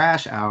all the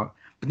trash out,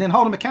 but then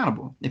hold him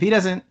accountable. If he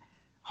doesn't,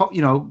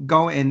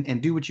 go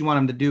and do what you want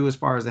him to do as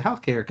far as the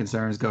healthcare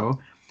concerns go,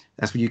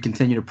 that's when you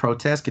continue to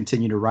protest,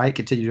 continue to write,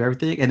 continue to do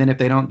everything. And then if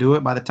they don't do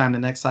it by the time the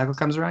next cycle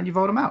comes around, you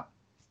vote them out.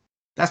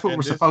 That's what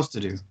we're supposed to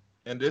do.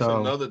 And there's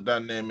another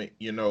dynamic,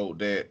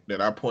 that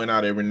I point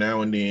out every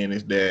now and then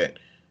is that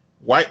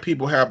white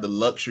people have the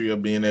luxury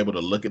of being able to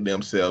look at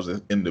themselves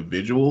as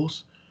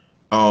individuals,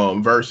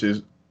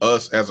 versus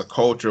us as a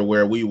culture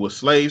where we were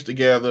slaves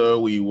together,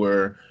 we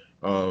were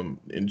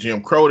in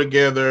Jim Crow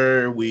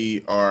together,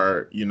 we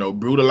are,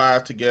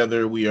 brutalized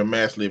together, we are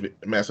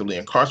massively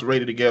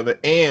incarcerated together,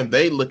 and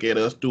they look at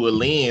us through a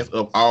lens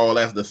of all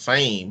as the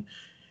same.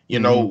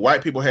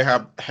 White people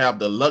have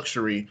the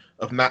luxury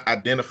of not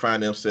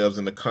identifying themselves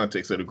in the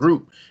context of the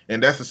group,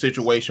 and that's a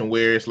situation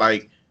where it's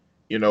like,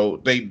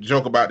 they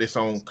joke about this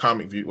on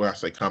Comic View. Well, I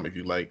say Comic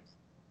View, like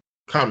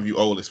Comic View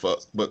old as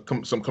fuck, but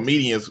some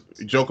comedians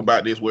joke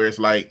about this where it's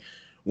like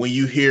when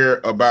you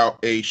hear about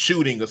a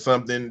shooting or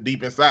something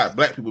deep inside,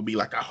 black people be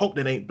like, I hope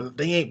they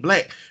ain't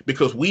black,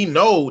 because we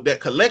know that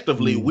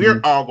collectively we're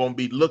all gonna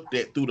be looked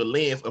at through the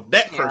lens of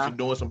that person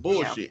doing some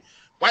bullshit. Yeah.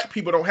 White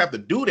people don't have to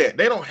do that.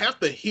 They don't have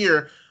to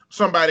hear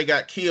somebody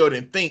got killed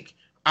and think,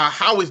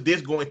 how is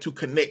this going to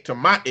connect to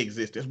my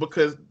existence?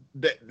 Because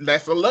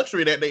that's a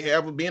luxury that they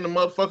have of being the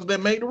motherfuckers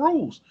that made the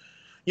rules.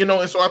 You know,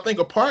 and so I think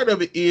a part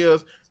of it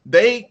is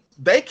they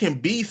can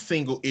be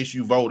single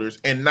issue voters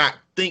and not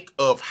think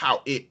of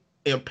how it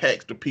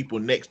impacts the people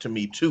next to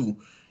me too,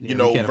 you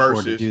know,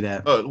 versus do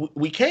that.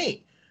 We can't,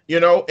 you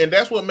know, and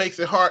that's what makes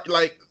it hard.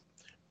 Like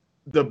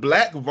the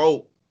black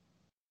vote,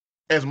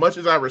 as much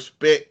as I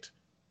respect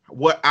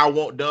what I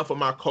want done for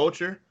my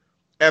culture,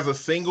 as a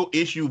single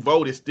issue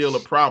vote is still a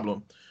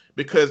problem,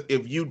 because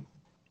if you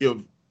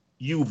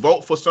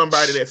vote for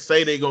somebody that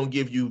say they're gonna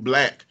give you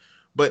black,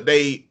 but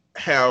they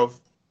have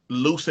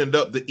loosened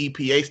up the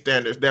EPA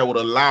standards that would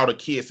allow the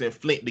kids in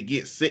Flint to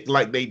get sick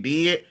like they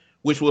did,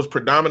 which was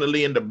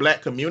predominantly in the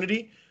black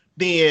community,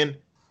 then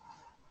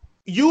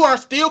you are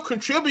still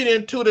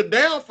contributing to the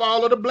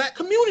downfall of the black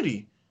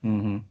community.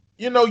 Mm-hmm.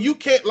 You know, you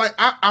can't, like,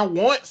 I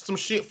want some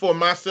shit for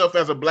myself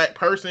as a black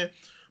person,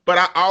 but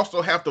I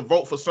also have to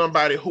vote for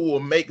somebody who will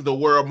make the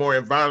world more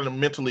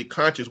environmentally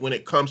conscious when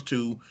it comes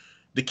to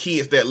the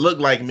kids that look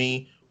like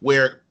me,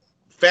 where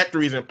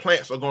factories and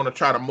plants are going to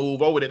try to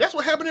move over there. That's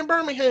what happened in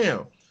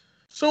Birmingham.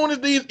 Soon as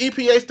these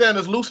EPA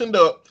standards loosened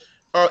up,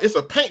 it's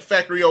a paint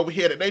factory over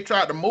here that they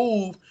tried to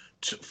move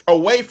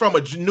away from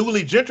a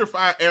newly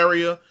gentrified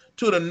area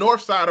to the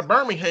north side of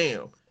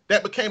Birmingham.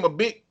 That became a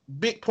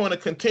big point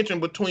of contention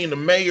between the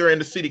mayor and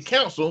the city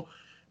council,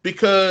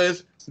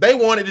 because they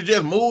wanted to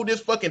just move this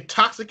fucking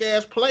toxic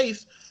ass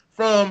place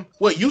from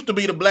what used to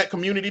be the black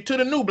community to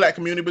the new black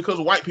community because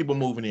of white people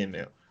moving in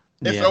there.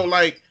 And so,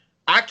 like,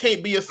 I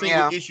can't be a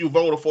single issue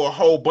voter for a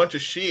whole bunch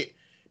of shit,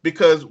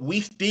 because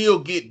we still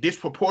get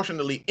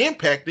disproportionately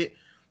impacted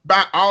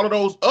by all of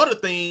those other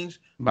things.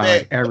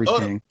 By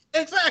everything.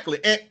 Exactly.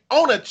 And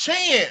on a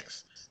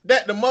chance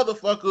that the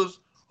motherfuckers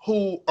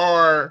who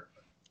are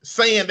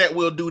saying that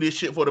we'll do this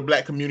shit for the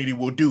black community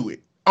will do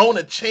it. On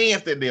a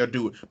chance that they'll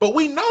do it. But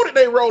we know that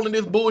they rolling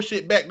this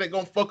bullshit back that's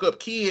gonna fuck up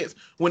kids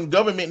when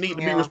government need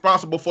to be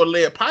responsible for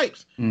lead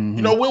pipes. Mm-hmm.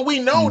 You know, when we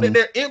know that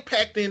they're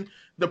impacting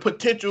the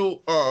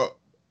potential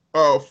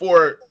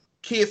for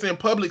kids in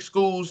public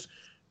schools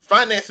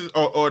finances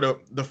or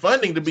the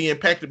funding to be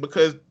impacted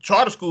because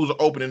charter schools are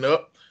opening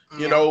up,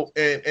 you know,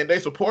 and they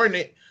supporting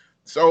it.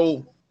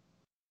 So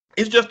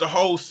it's just a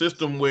whole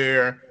system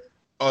where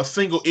a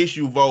single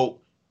issue vote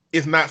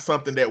is not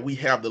something that we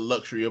have the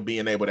luxury of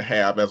being able to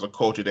have as a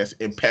culture that's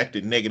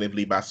impacted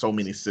negatively by so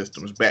many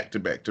systems back to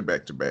back to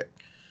back to back.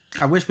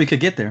 I wish we could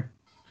get there.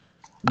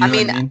 I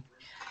mean,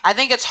 I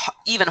think it's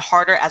even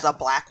harder as a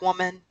black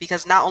woman,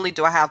 because not only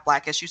do I have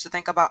black issues to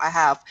think about, I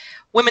have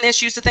women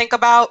issues to think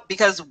about,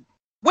 because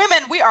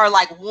women, we are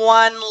like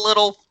one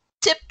little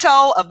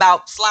tiptoe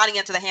about sliding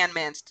into the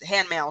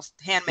handmail's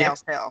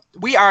tail.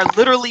 We are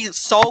literally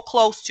so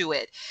close to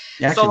it.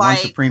 Yeah, so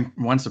actually,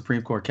 one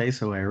Supreme Court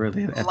case away,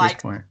 really, at this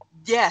point.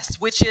 Yes,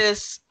 which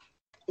is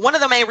one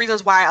of the main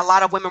reasons why a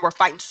lot of women were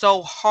fighting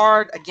so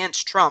hard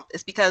against Trump,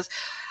 is because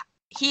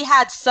he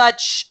had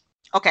such,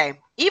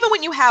 even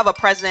when you have a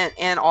president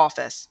in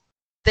office,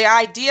 the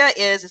idea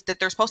is that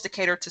they're supposed to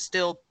cater to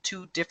still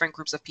two different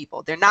groups of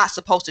people. They're not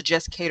supposed to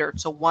just cater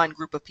to one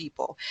group of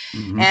people.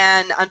 Mm-hmm.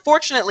 And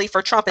unfortunately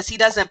for Trump, is he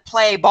doesn't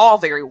play ball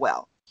very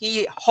well.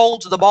 He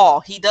holds the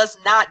ball. He does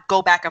not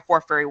go back and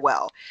forth very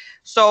well.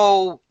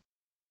 So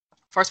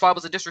first of all, it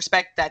was a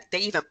disrespect that they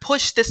even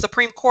pushed this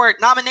Supreme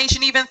Court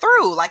nomination even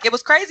through. Like, it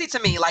was crazy to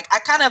me. Like, I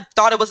kind of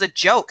thought it was a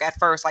joke at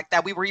first, like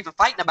that we were even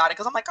fighting about it,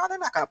 because I'm like, oh, they're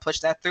not going to push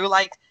that through.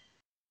 Like,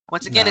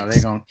 once again,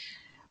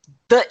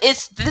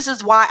 this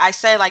is why I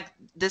say, like,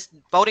 this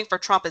voting for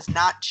Trump is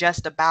not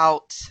just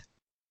about,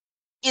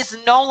 it's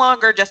no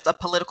longer just a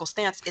political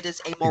stance. It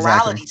is a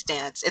morality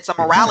stance. It's a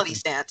morality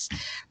stance,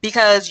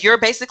 because you're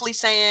basically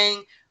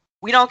saying,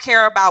 we don't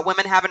care about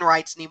women having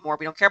rights anymore.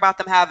 We don't care about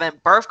them having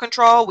birth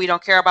control. We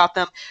don't care about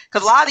them,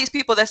 because a lot of these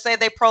people that say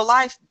they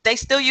pro-life, they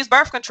still use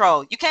birth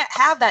control. You can't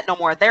have that no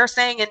more. They're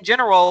saying in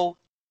general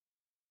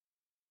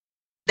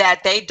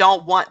that they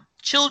don't want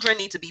children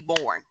need to be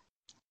born.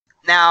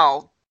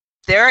 Now,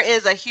 there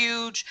was a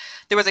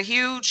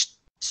huge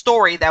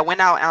story that went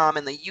out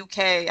in the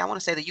UK, I want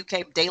to say the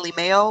UK Daily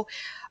Mail,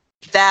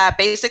 that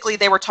basically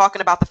they were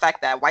talking about the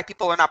fact that white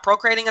people are not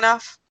procreating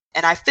enough.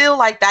 And I feel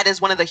like that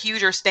is one of the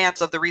huger stance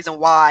of the reason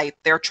why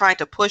they're trying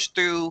to push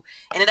through,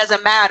 and it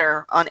doesn't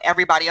matter on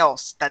everybody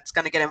else that's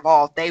going to get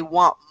involved. They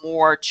want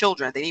more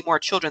children. They need more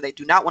children. They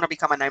do not want to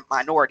become a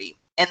minority.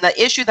 And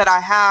the issue that I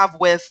have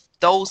with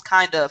those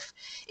kind of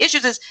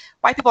issues is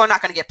white people are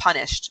not going to get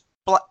punished.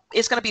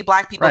 It's going to be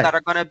black people that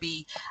are going to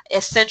be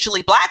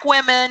essentially black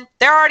women.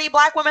 There are already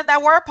black women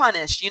that were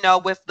punished, you know,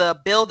 with the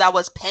bill that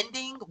was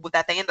pending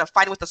that they ended up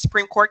fighting with the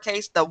Supreme Court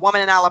case. The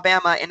woman in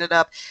Alabama ended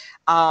up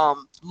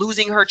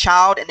losing her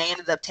child, and they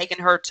ended up taking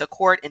her to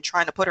court and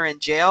trying to put her in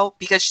jail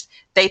because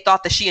they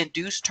thought that she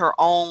induced her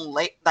own,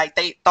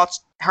 they thought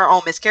her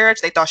own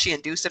miscarriage. They thought she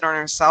induced it on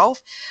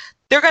herself.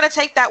 They're going to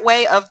take that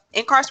way of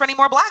incarcerating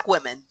more black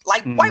women.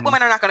 Like white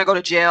women are not going to go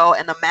to jail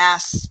in the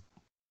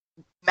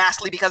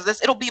massively because of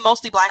this. It'll be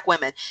mostly black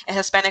women and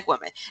Hispanic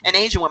women and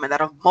Asian women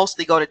that'll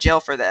mostly go to jail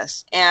for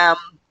this. And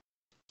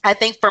I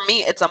think for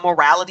me, it's a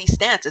morality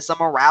stance. It's a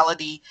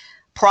morality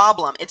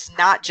problem. It's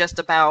not just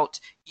about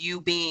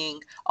you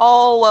being,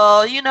 oh,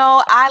 well, you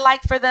know, I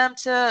like for them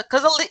to,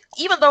 because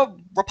even though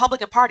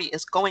Republican Party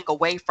is going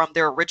away from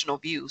their original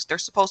views, they're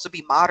supposed to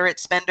be moderate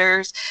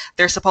spenders.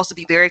 They're supposed to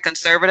be very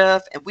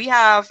conservative. And we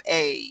have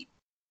a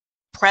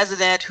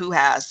president who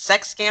has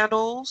sex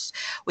scandals.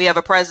 We have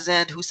a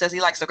president who says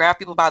he likes to grab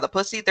people by the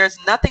pussy. There's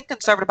nothing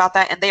conservative about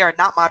that, and they are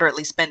not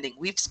moderately spending.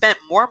 We've spent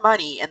more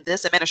money in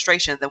this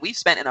administration than we've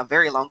spent in a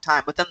very long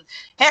time. But then,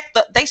 heck,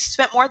 they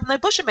spent more than the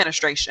Bush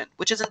administration,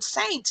 which is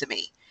insane to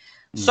me.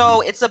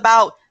 So it's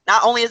about,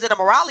 not only is it a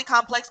morality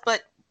complex,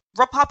 but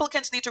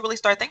Republicans need to really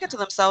start thinking to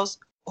themselves,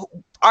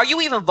 are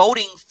you even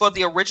voting for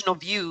the original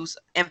views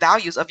and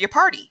values of your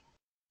party?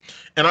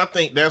 And I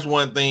think that's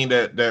one thing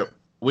that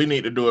we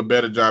need to do a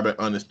better job at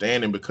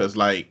understanding, because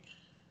like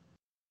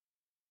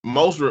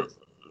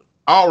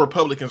all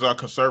Republicans are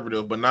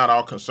conservative, but not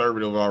all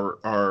conservative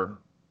are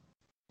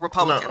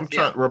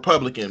Republicans.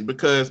 Republican,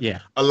 because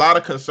a lot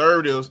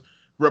of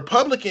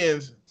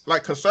Republicans,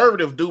 like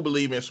conservatives do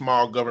believe in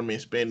small government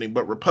spending,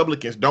 but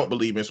Republicans don't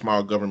believe in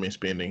small government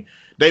spending.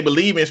 They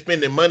believe in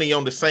spending money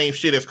on the same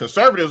shit as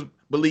conservatives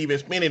believe in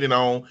spending it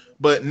on,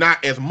 but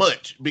not as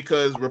much,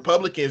 because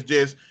Republicans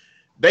just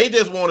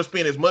want to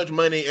spend as much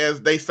money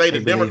as they say the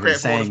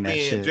Democrats want to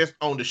spend just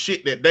on the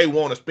shit that they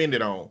want to spend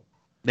it on.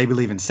 They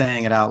believe in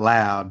saying it out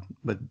loud,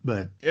 but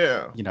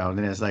yeah, you know,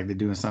 then it's like they're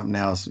doing something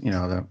else.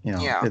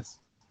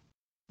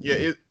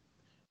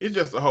 It's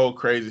just a whole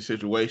crazy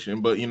situation.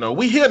 But you know,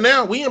 we here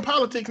now. We in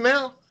politics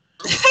now.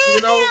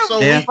 You know, so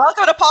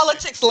welcome to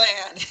politics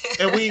land.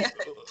 And we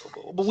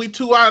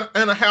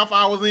 2.5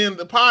 hours in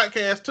the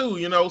podcast too.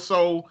 You know,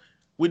 so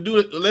we do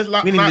it.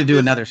 We need to do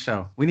another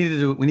show. We need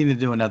to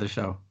do another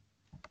show.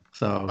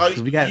 So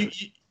we got.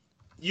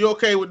 You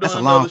okay with doing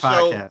another show?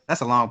 Podcast.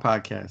 That's a long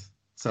podcast.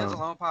 So it's a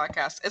long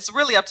podcast. It's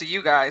really up to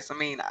you guys. I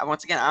mean,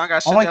 once again, I don't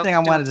got. Only thing I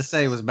wanted to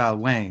say was about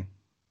Wayne.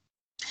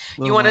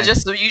 You want to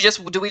do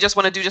we just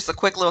want to do just a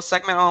quick little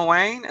segment on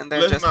Wayne, and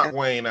then let's not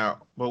Wayne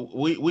out, but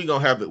we all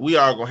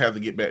gonna have to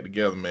get back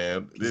together,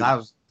 man. This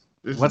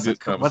is a good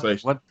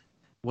conversation.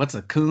 What's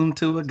a coon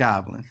to a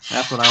goblin?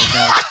 That's what I was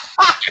going.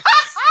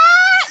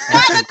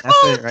 That's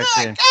it right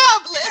there.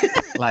 Goblin.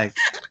 Like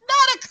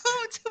not a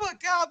coon to a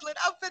goblin.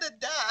 I'm finna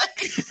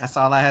die. That's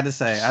all I had to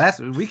say. I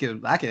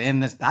could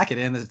end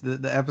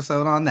the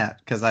episode on that,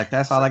 because like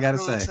that's all I got to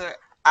say.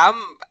 I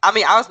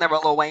was never a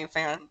Lil Wayne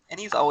fan, and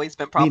he's always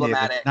been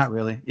problematic. Not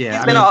really. Yeah.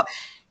 He's been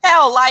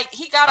like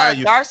he got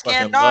a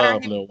dark-skinned daughter.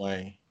 Lil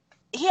Wayne.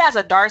 He has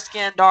a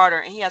dark-skinned daughter,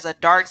 and he has a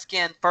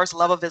dark-skinned first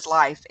love of his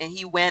life, and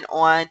he went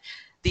on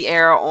the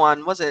air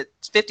on, was it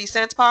 50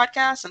 Cent's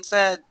podcast, and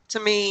said to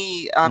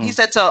me, he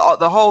said to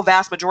the whole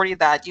vast majority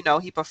that, you know,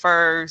 he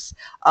prefers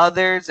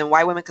others and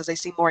white women because they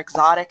seem more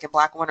exotic, and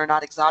black women are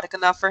not exotic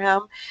enough for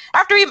him.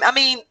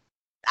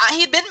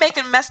 He'd been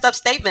making messed up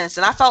statements,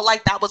 and I felt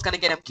like that was going to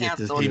get him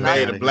canceled. He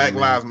made a Black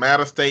Lives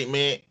Matter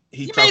statement.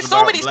 He made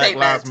so many Black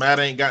statements. Lives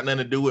Matter ain't got nothing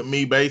to do with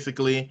me,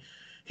 basically.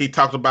 He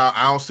talked about,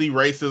 I don't see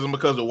racism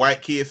because the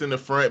white kids in the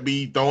front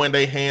be throwing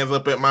their hands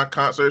up at my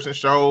concerts and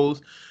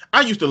shows. I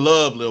used to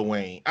love Lil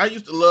Wayne.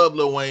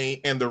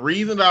 And the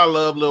reason that I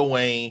love Lil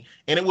Wayne,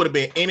 and it would have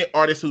been any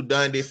artist who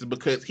done this, is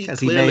because he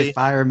made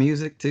fire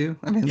music too.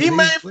 I mean, he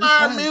made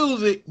fire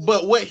music,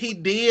 but what he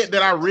did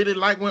that I really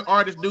like when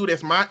artists do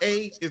that's my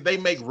age is they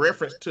make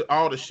reference to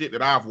all the shit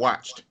that I've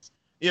watched.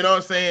 You know what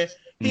I'm saying?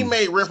 He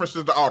made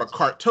references to all the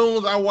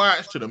cartoons I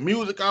watched, to the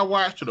music I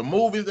watched, to the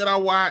movies that I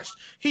watched.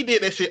 He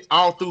did that shit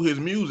all through his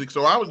music.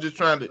 So I was just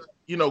trying to,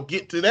 you know,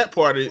 get to that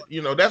part of it.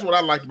 You know, that's what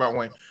I liked about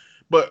Wayne.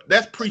 But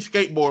that's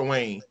pre-skateboard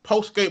Wayne.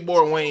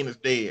 Post-skateboard Wayne is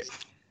dead.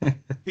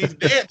 He's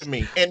dead to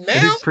me. And now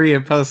he's pre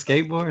and post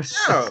skateboard.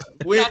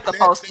 Yeah, not the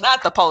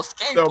post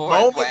skateboard. The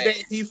moment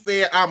that he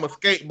said I'm a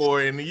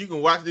skateboarder, and you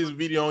can watch this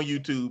video on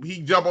YouTube,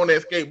 he jump on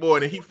that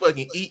skateboard and he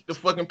fucking eat the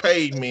fucking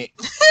pavement.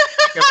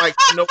 Like,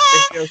 you know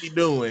what the hell he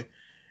doing.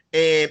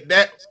 And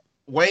that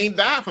Wayne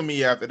died for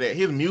me after that.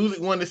 His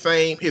music wasn't the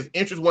same, his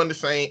interest wasn't the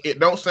same. It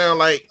don't sound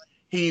like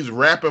he's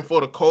rapping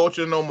for the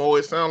culture no more.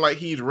 It sounds like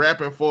he's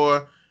rapping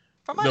for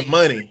the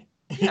money.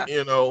 Yeah.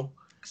 You know,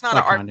 it's not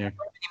like an art anymore.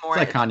 It's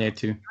like Kanye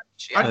too.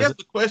 I guess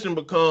the question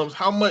becomes,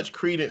 how much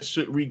credence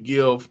should we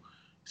give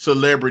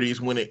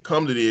celebrities when it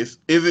comes to this?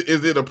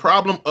 Is it a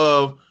problem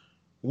of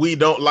we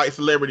don't like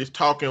celebrities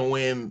talking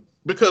when,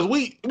 because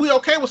we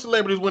okay with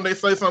celebrities when they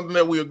say something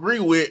that we agree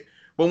with,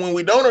 but when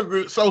we don't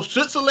agree, so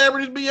should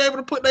celebrities be able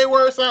to put their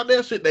words out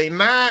there? Should they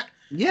not?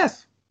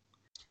 Yes.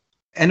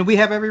 And we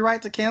have every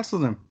right to cancel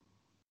them.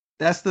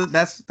 That's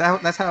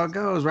how it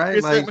goes,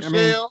 right? Like,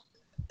 Michelle.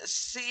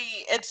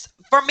 See, it's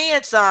for me,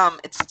 it's a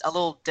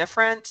little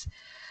different.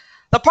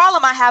 The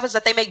problem I have is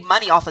that they make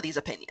money off of these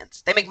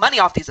opinions. They make money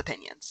off these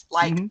opinions.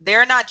 Like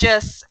they're not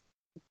just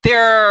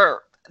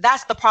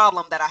that's the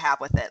problem that I have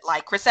with it.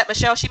 Like Chrisette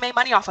Michele, she made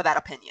money off of that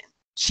opinion.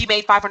 She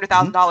made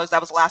 $500,000. That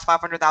was the last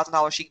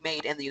 $500,000 she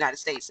made in the United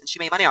States, and she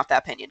made money off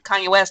that opinion.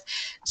 Kanye West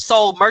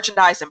sold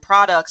merchandise and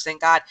products and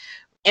got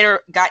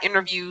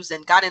interviews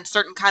and got in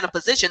certain kind of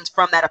positions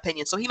from that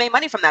opinion. So he made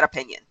money from that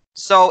opinion.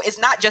 So it's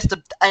not just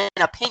an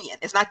opinion.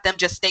 It's not them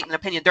just stating an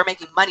opinion. They're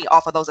making money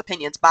off of those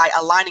opinions by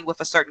aligning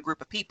with a certain group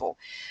of people.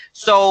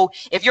 So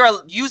if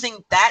you're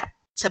using that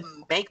to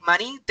make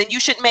money, then you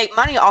should make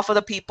money off of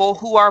the people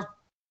who are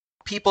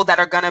people that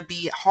are going to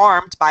be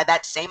harmed by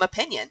that same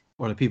opinion.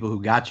 Or the people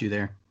who got you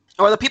there.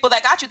 Or the people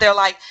that got you there,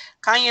 like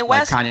Kanye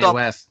West. Like Kanye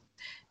West.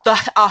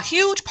 A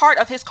huge part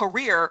of his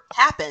career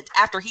happened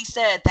after he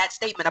said that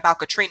statement about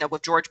Katrina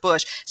with George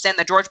Bush, saying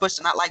that George Bush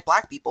did not like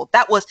black people.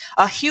 That was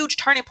a huge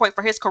turning point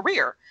for his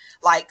career.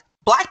 Like,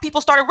 black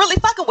people started really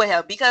fucking with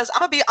him because I'm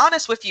going to be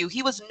honest with you.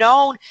 He was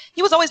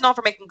always known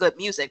for making good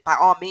music by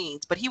all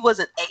means, but he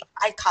wasn't an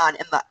icon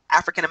in the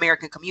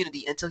African-American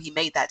community until he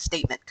made that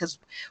statement, because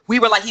we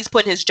were like, he's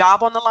putting his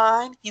job on the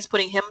line. He's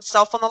putting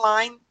himself on the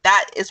line.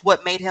 That is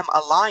what made him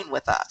align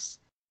with us.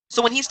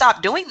 So when he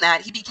stopped doing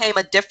that, he became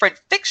a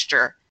different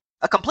fixture.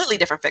 A completely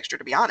different fixture,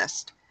 to be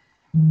honest.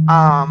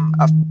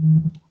 A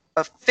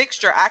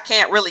fixture I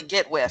can't really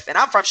get with. And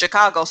I'm from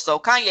Chicago, so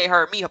Kanye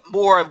hurt me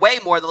way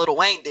more than Lil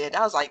Wayne did.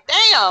 I was like,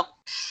 damn,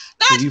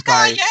 that's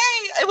Kanye.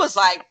 It was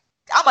like,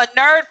 I'm a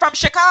nerd from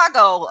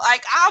Chicago.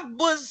 Like, I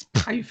was...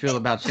 How you feel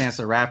about Chance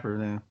the Rapper,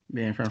 then,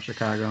 being from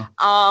Chicago?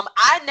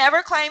 I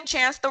never claimed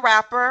Chance the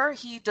Rapper.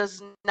 He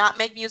does not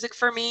make music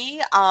for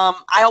me.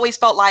 I always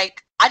felt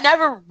like... I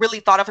never really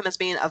thought of him as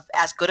being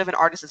as good of an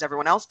artist as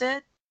everyone else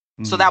did.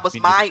 So that was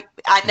I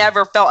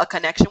never felt a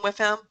connection with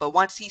him. But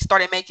once he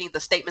started making the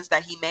statements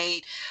that he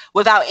made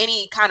without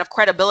any kind of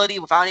credibility,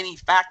 without any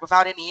fact,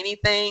 without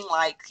anything,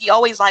 like, he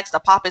always likes to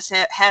pop his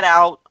head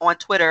out on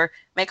Twitter,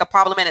 make a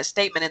problematic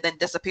statement, and then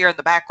disappear in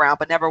the background,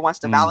 but never wants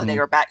to validate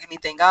or back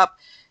anything up.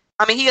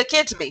 I mean, he a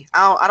kid to me.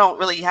 I don't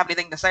really have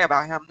anything to say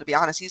about him, to be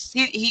honest.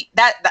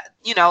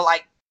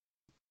 Like,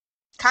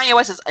 Kanye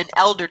West is an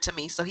elder to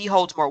me, so he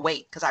holds more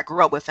weight because I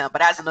grew up with him.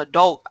 But as an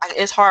adult,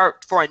 it's hard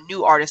for a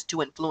new artist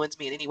to influence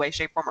me in any way,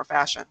 shape, form, or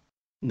fashion.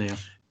 Yeah.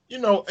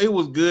 It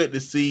was good to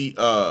see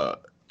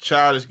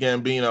Childish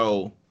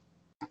Gambino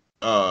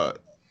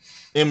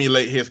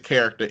emulate his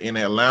character in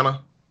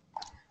Atlanta.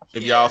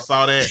 If y'all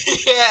saw that.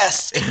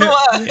 Yes, it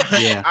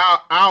was. Yeah.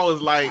 I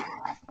was like,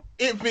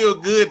 it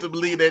feels good to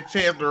believe that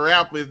Chance the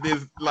Rapper is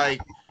this,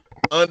 like,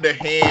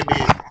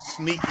 underhanded,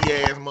 sneaky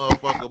ass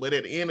motherfucker. But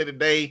at the end of the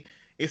day,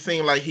 it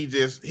seemed like he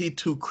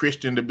too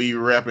Christian to be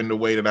rapping the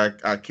way that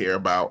I care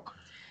about.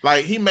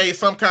 Like, he made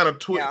some kind of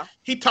tweet. Yeah.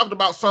 He talked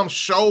about some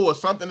show or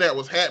something that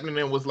was happening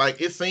and was like,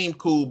 it seemed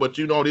cool, but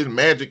this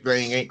magic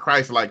thing ain't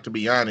Christ-like, to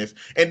be honest.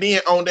 And then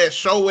on that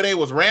show where they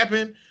was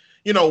rapping,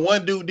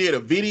 one dude did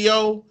a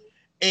video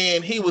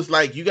and he was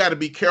like, you got to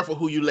be careful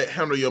who you let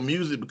handle your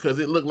music, because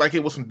it looked like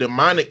it was some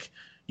demonic,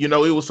 it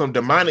was some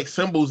demonic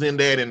symbols in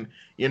that, and,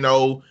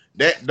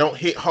 that don't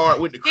hit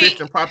hard with the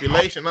Christian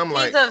population. I'm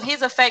like,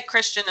 he's a fake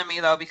Christian to me,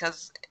 though,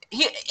 because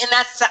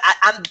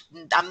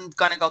I'm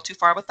gonna go too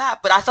far with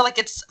that, but I feel like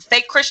it's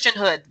fake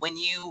Christianhood when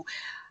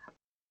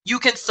you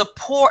can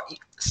support,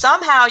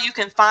 somehow you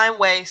can find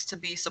ways to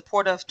be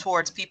supportive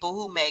towards people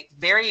who make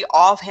very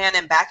offhand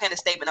and backhanded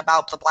statement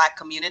about the black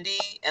community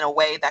in a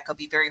way that could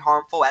be very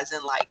harmful, as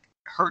in like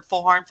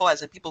harmful,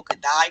 as in people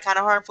could die kind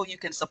of harmful. You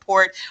can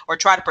support or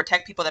try to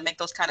protect people that make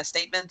those kind of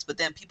statements, but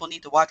then people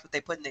need to watch what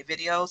they put in their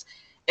videos.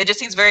 It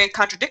just seems very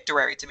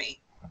contradictory to me.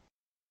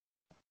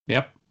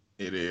 Yep.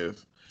 It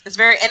is. It's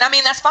very, and I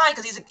mean, that's fine,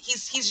 because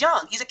he's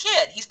young. He's a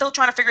kid. He's still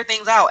trying to figure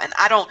things out. And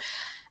I don't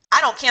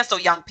cancel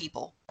young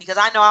people, because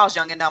I know I was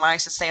young and dumb. I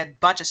used to say a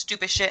bunch of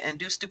stupid shit and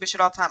do stupid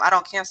shit all the time. I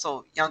don't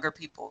cancel younger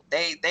people.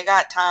 They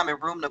got time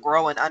and room to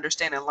grow and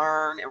understand and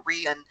learn and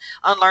read and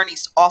unlearn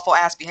these awful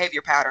ass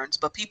behavior patterns.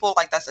 But people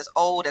like that's as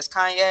old as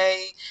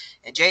Kanye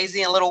and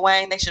Jay-Z and Lil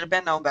Wayne, they should have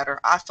been known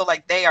better. I feel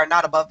like they are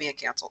not above being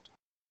canceled.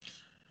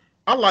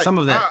 I like some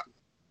of that.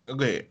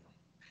 Go ahead.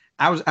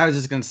 I was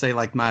just gonna say,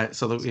 like,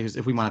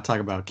 if we want to talk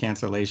about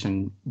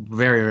cancellation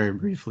very, very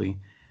briefly,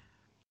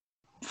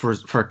 for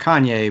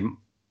Kanye,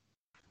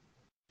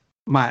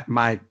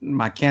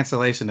 my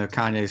cancellation of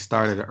Kanye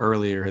started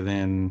earlier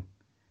than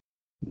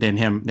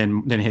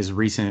his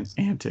recent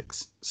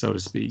antics, so to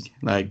speak.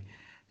 Like,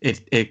 to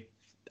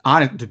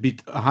be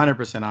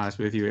 100% honest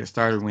with you, it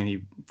started when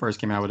he first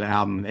came out with the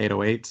album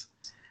 808s,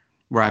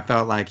 where I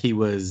felt like he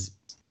was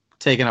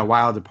taking a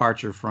wild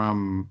departure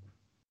from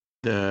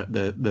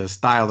the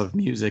style of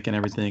music and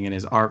everything in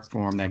his art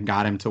form that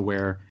got him to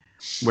where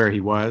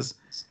he was.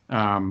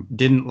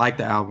 Didn't like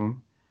the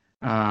album.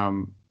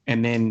 And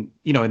then,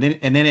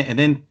 and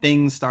then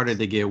things started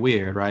to get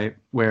weird, right?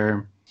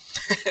 Where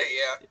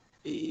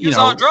he was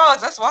on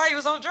drugs. That's why he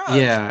was on drugs.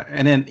 Yeah.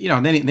 And then,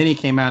 then he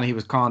came out and he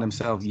was calling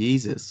himself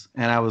Yeezus.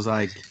 And I was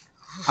like,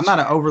 I'm not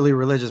an overly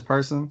religious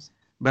person,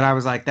 but I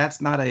was like,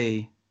 that's not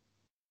a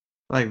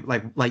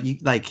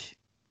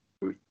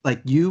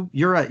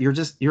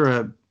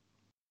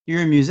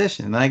you're a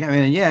musician. Like, I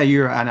mean, yeah,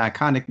 you're an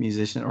iconic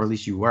musician, or at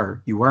least you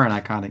were an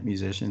iconic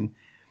musician.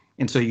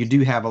 And so you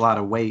do have a lot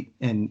of weight,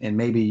 and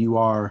maybe you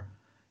are,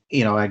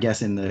 I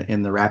guess in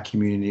the rap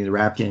community, the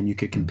rap game, you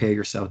could compare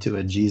yourself to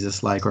a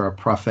Jesus-like or a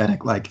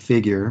prophetic-like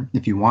figure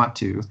if you want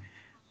to.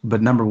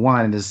 But number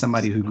one, as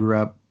somebody who grew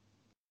up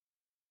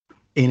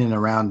in and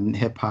around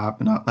hip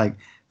hop, and like,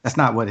 that's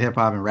not what hip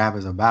hop and rap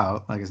is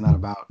about. Like, it's not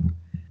about,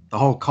 the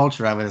whole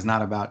culture of it is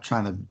not about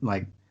trying to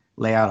like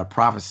lay out a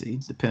prophecy,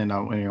 depending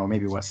on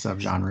maybe what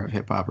subgenre of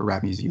hip hop or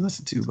rap music you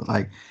listen to. But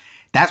like,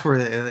 that's where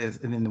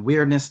and then the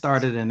weirdness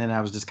started, and then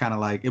I was just kind of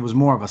like, it was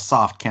more of a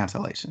soft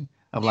cancellation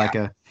of like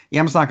I'm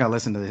just not gonna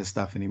listen to his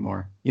stuff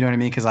anymore. You know what I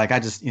mean? Because like, I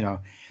just, and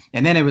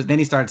then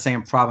he started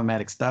saying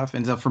problematic stuff,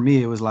 and so for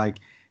me it was like,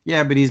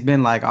 yeah, but he's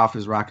been like off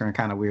his rocker and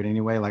kind of weird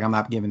anyway. Like, I'm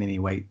not giving any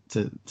weight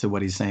to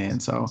what he's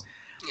saying. So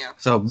yeah.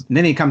 So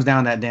then he comes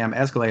down that damn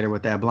escalator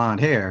with that blonde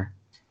hair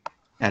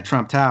at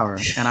Trump Tower,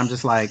 and I'm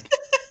just like.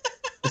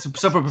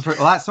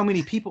 So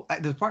many people.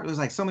 The part was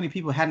like, so many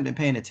people hadn't been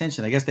paying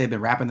attention. I guess they've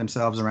been wrapping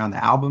themselves around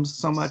the albums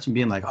so much and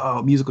being like,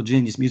 "Oh, musical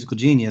genius,"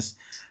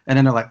 and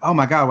then they're like, "Oh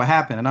my God, what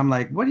happened?" And I'm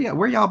like,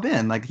 where y'all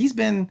been? Like, he's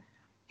been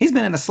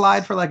in a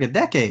slide for like a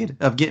decade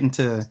of getting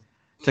to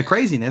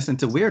craziness and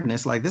to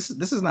weirdness. Like, this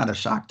is not a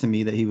shock to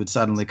me that he would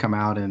suddenly come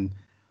out and,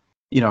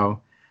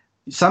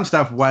 some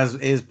stuff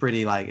is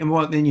pretty like, and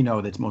well, then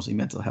that's mostly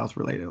mental health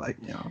related. Like,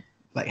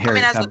 like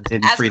Harry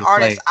didn't free to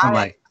play. I'm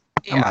like,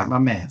 my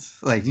man's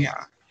like,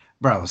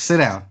 bro, sit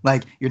down.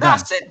 Like, you're done.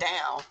 Sit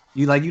down.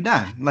 You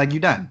done. Like,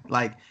 you done.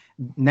 Like,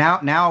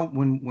 now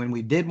when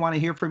we did want to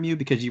hear from you,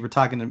 because you were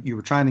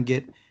trying to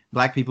get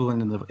Black people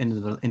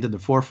into the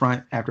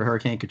forefront after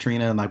Hurricane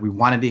Katrina, and like, we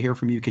wanted to hear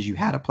from you because you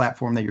had a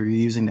platform that you were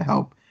using to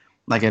help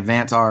like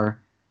advance our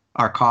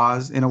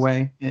cause in a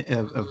way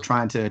of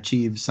trying to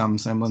achieve some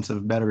semblance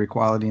of better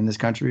equality in this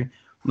country.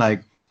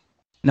 Like,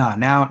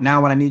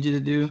 now what I need you to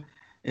do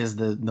is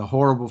the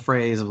horrible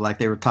phrase of like,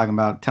 they were talking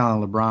about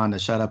telling LeBron to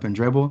shut up and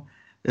dribble.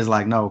 Is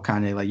like, no,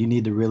 Kanye, like, you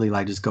need to really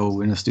like just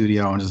go in the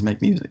studio and just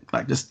make music,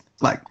 like, just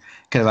like,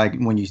 because like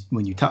when you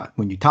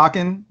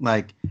talking,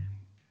 like,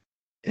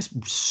 it's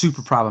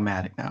super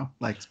problematic now.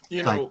 Like,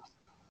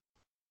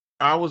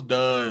 I was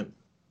done.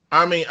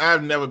 I mean,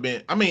 I've never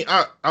been. I mean,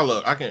 I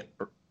look, I can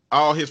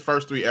all his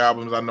first 3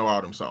 albums. I know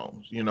all them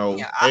songs. Yeah,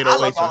 I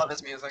love all of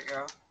his music.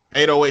 Yeah.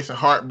 808s and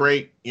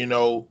Heartbreak.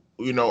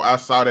 I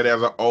saw that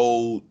as an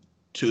ode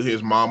to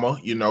his mama.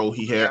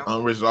 He had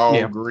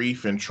unresolved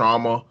grief and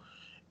trauma.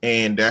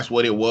 And that's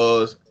what it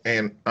was.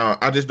 And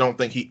I just don't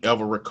think he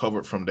ever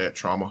recovered from that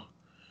trauma.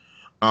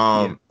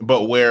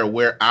 But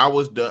where I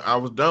was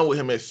done with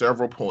him at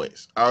several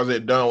points. I was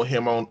done with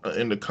him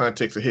in the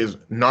context of his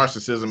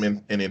narcissism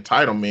and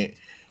entitlement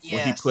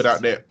when he put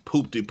out that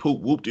poop-de-poop,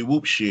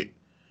 whoop-de-whoop shit.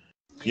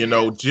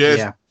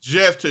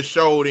 Just to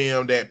show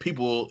them that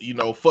people,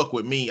 fuck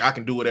with me, I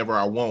can do whatever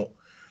I want.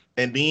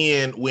 And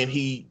then when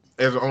he,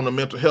 as on the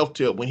mental health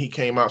tip, when he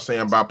came out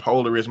saying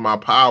bipolar is my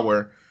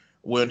power,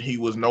 when he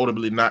was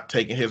notably not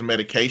taking his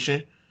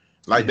medication,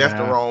 like, that's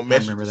the wrong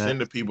message to send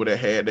to people that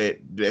had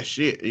that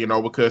shit,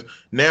 because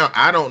now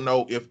I don't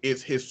know if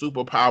it's his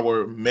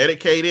superpower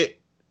medicated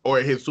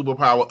or his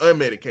superpower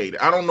unmedicated.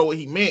 I don't know what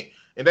he meant,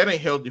 and that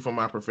ain't healthy for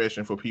my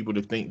profession for people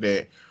to think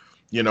that,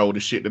 the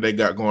shit that they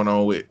got going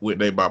on with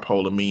their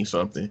bipolar means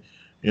something,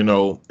 and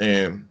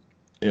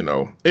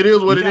it is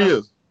what it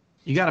is.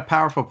 You got a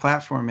powerful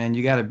platform, man.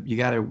 You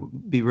gotta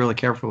be really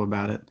careful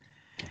about it,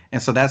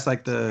 and so that's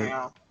like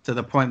to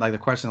the point, like the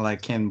question,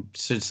 like,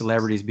 should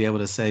celebrities be able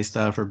to say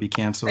stuff or be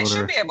canceled? They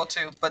should be able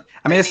to, but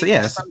I mean, it's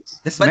America,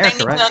 they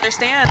need right? to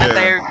understand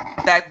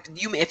that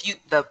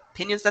the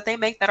opinions that they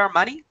make that are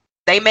money,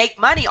 they make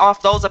money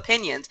off those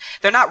opinions.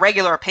 They're not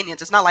regular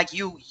opinions. It's not like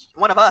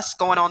one of us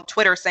going on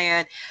Twitter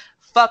saying,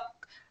 "Fuck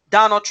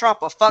Donald Trump"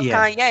 or "Fuck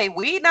Kanye."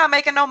 We not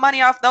making no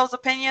money off those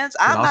opinions.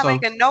 I'm not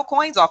making no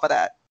coins off of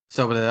that.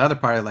 So, but the other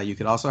part, like, you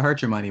could also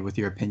hurt your money with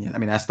your opinion. I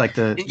mean, that's like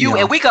and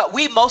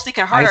we mostly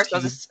can hurt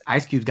ourselves.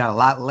 Ice Cube's got a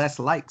lot less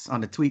likes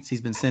on the tweets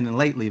he's been sending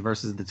lately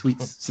versus the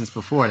tweets since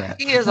before that.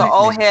 He is an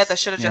old head that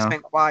should have just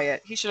been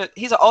quiet. He's an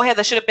old head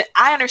that should have been.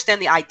 I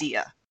understand the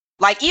idea.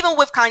 Like, even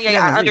with Kanye,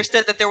 I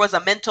understood that there was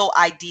a mental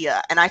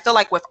idea, and I feel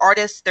like with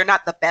artists, they're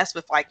not the best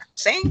with like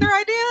saying their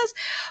ideas.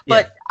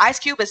 But Ice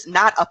Cube is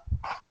not a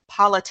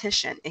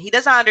politician, and he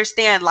doesn't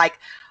understand like.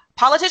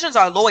 Politicians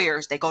are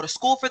lawyers. They go to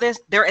school for this.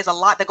 There is a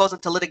lot that goes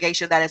into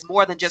litigation that is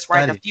more than just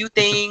writing a few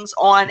things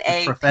on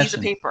a piece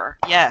of paper.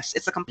 Yes,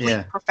 it's a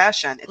complete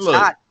profession. It's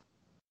not.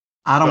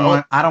 I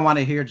don't want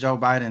to hear Joe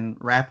Biden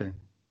rapping.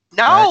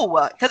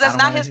 No, because that's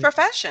not his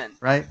profession.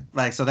 Right?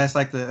 Like, so that's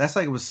like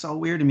it was so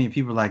weird to me.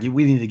 People are like,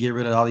 we need to get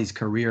rid of all these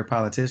career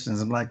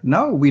politicians. I'm like,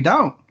 no, we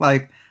don't.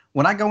 Like,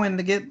 when I go in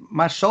to get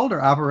my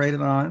shoulder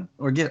operated on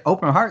or get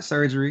open heart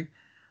surgery,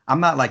 I'm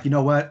not like, you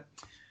know what?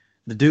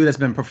 The dude that's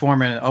been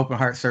performing open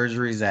heart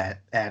surgeries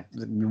at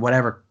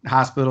whatever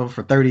hospital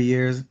for 30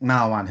 years,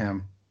 now I want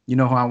him. You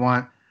know who I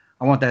want?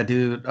 I want that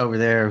dude over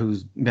there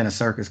who's been a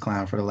circus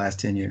clown for the last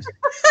 10 years.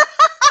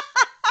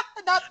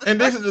 And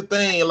this is the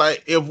thing,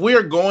 like, if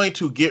we're going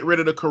to get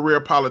rid of the career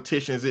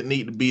politicians, it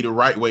need to be the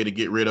right way to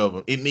get rid of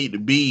them. It need to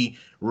be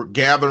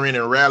gathering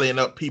and rallying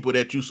up people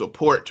that you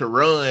support to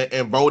run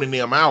and voting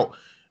them out.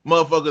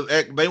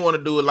 Motherfuckers, they want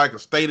to do it like a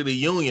State of the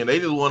Union. They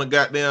just want to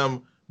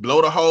goddamn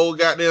blow the whole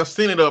goddamn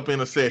Senate up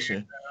in a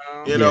session,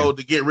 you know,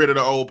 to get rid of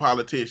the old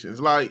politicians.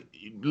 Like,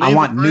 I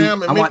want new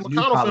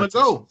McConnell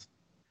go.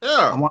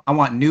 Yeah, I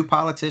want new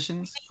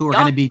politicians who are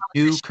going to be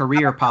new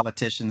career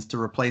politicians to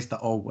replace the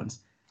old ones.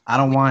 I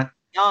don't want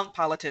young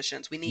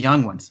politicians. We need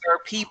young ones.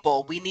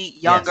 People. We need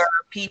younger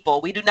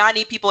people. We do not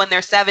need people in their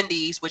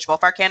 70s, which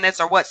both our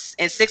candidates are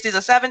in 60s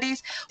and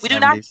 70s. We do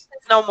not need this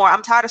no more.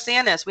 I'm tired of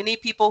seeing this. We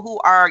need people who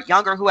are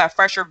younger, who have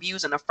fresher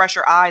views and a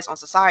fresher eyes on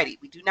society.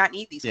 We do not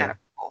need these kind of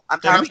people. I'm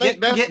tired of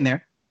getting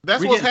there.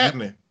 That's what's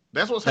happening.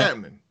 That's what's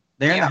happening.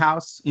 They're in the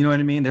House. You know what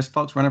I mean? There's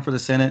folks running for the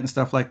Senate and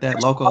stuff like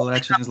that. Local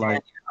elections,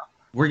 like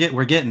we're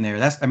getting there.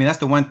 That's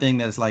the one thing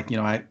that's like,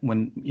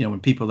 when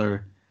people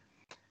are.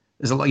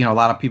 There's a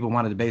lot of people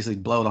wanted to basically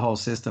blow the whole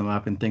system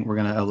up and think we're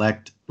going to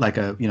elect like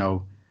a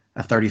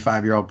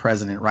 35-year-old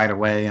president right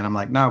away. And I'm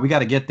like, no, we got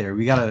to get there.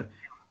 We got to,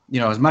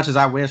 as much as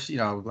I wish,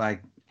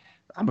 like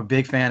I'm a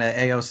big fan of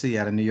AOC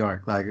out of New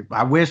York. Like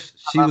I wish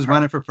she was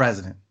running for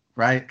president,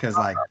 right? Because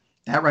like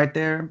that right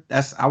there,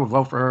 I would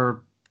vote for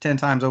her 10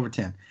 times over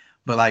 10.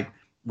 But like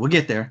we'll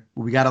get there.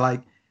 We got to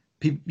like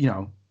people,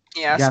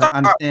 yeah, got to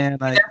understand.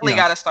 We definitely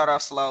got to start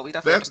off slow. We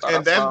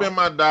definitely that's been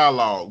my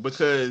dialogue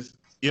because.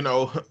 I'm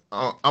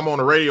on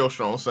a radio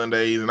show on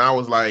Sundays, and I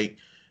was like,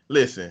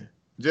 listen,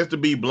 just to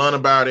be blunt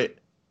about it,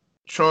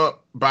 Trump,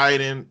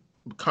 Biden,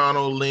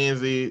 McConnell,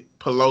 Lindsey,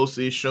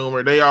 Pelosi,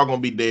 Schumer, they all going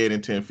to be dead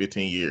in 10,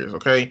 15 years,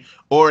 okay?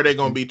 Or they're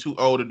going to be too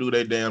old to do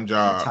their damn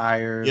job.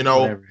 Tired,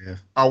 whatever.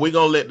 Are we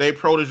going to let their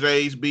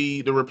proteges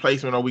be the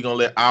replacement, or are we going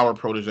to let our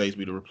proteges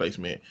be the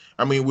replacement?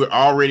 I mean, we're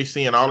already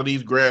seeing all of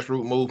these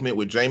grassroots movement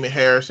with Jamie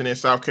Harrison in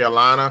South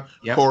Carolina.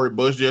 Yep. Cori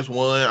Bush just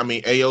won. I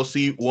mean,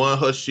 AOC won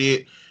her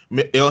shit.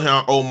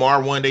 Ilhan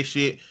Omar won their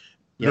shit.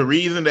 Yep. The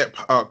reason that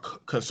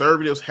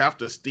conservatives have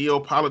to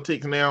steal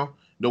politics now,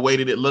 the way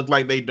that it look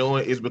like they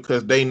doing, is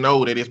because they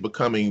know that it's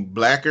becoming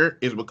blacker,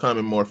 it's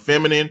becoming more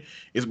feminine,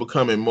 it's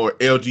becoming more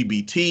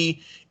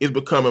LGBT, it's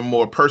becoming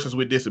more persons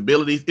with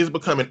disabilities, it's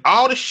becoming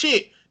all the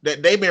shit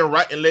that they've been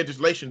writing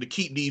legislation to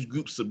keep these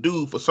groups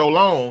subdued for so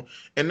long.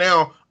 And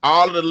now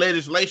all of the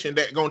legislation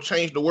that's gonna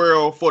change the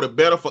world for the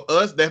better for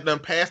us that's done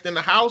passed in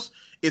the House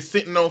is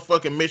sitting on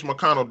fucking Mitch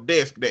McConnell's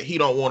desk that he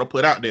don't want to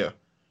put out there.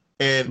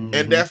 And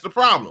that's the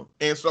problem.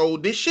 And so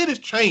this shit is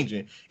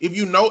changing.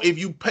 If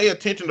you pay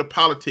attention to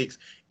politics,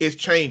 it's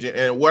changing.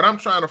 And what I'm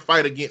trying to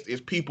fight against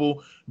is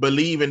people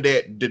believing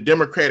that the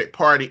Democratic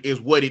Party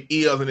is what it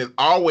is and it's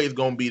always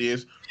going to be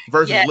this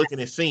versus looking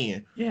and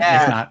seeing.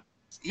 Yeah, it's not.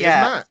 Yeah.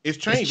 It's not. It's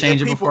changing. It's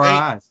changing before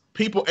our eyes.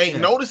 People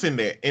ain't noticing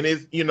that. And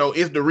it's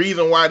the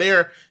reason why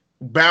they're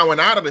bowing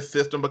out of the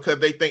system, because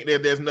they think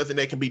that there's nothing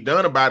that can be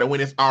done about it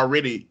when it's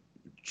already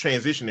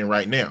transitioning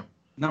right now.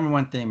 Number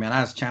one thing, man,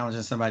 I was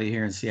challenging somebody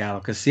here in Seattle,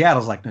 because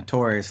Seattle's like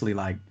notoriously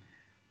like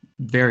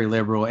very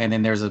liberal, and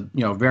then there's a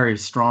very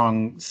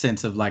strong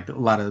sense of like a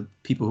lot of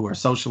people who are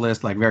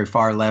socialists, like very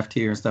far left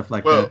here and stuff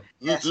like that.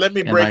 Well, let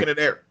me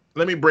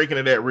break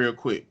into that real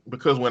quick,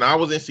 because when I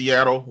was in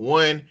Seattle,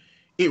 one,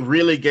 it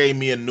really gave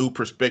me a new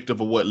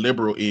perspective of what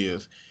liberal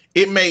is.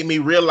 It made me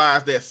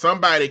realize that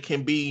somebody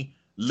can be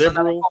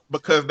liberal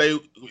because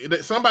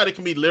somebody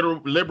can be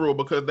liberal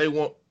because they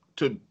want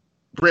to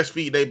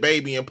breastfeed their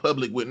baby in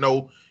public with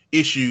no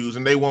issues,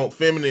 and they want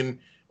feminine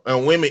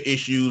women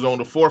issues on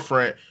the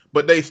forefront,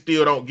 but they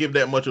still don't give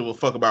that much of a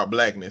fuck about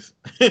blackness.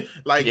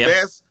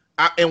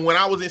 And when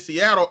I was in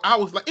Seattle, I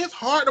was like, it's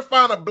hard to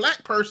find a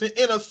black person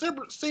in a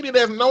city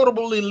that's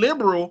notably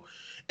liberal,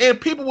 and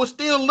people were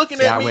still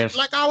looking at me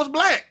like I was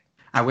black.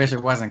 I wish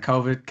it wasn't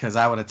COVID, because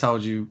I would have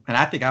told you, and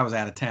I think I was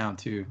out of town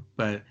too,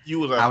 but I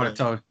would have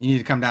told you need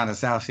to come down to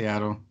South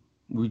Seattle.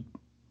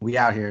 We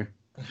out here.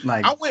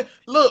 Like I went.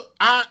 Look,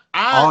 I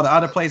all the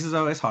other places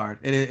though, it's hard.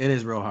 It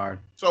is real hard.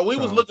 So we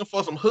was looking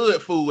for some hood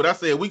food. I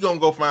said we gonna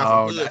go find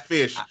some hood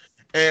fish,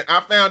 and I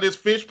found this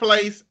fish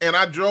place, and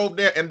I drove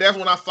there, and that's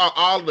when I saw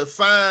all the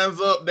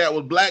signs up that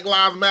was Black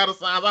Lives Matter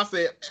signs. I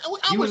said,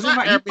 I was in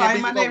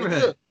my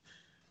neighborhood.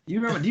 Do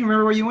you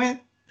remember where you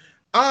went?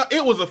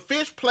 It was a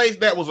fish place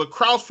that was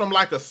across from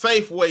like a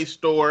Safeway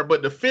store,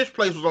 but the fish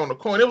place was on the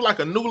corner. It was like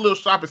a new little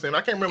shopping center.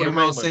 I can't remember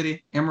the name.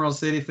 Emerald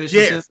City Fish.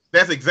 Yes,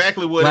 that's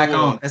exactly what it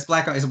was. It's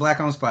black owned. It's a black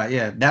owned spot.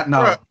 Yeah, that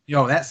that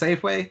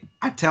Safeway.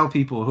 I tell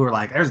people who are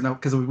like, there's no,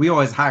 because we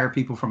always hire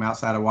people from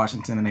outside of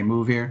Washington and they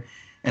move here,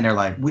 and they're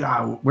like,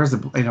 where's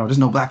the, there's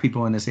no black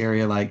people in this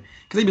area, like,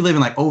 because they be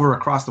living like over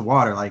across the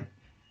water, like.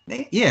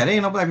 They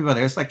ain't no black people out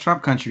there. It's like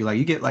Trump country. Like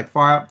you get like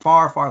far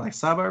like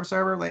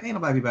suburb. Like ain't no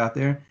black people out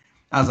there.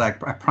 I was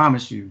like, I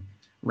promise you,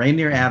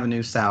 Rainier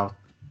Avenue South,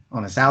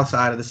 on the south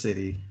side of the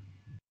city,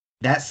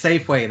 that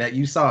Safeway that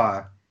you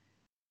saw,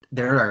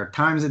 there are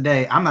times a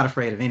day, I'm not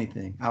afraid of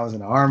anything. I was in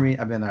the Army,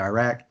 I've been to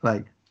Iraq,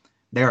 like,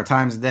 there are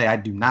times a day I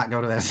do not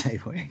go to that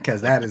Safeway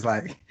because that is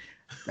like,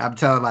 I'm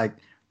telling like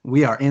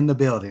we are in the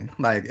building.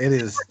 Like it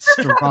is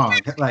strong.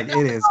 Like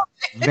it is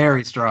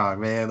very strong,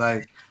 man.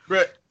 Like.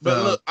 But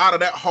look, out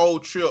of that whole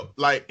trip,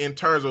 like in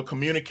terms of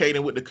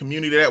communicating with the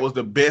community, that was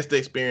the best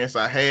experience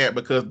I had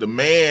because the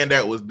man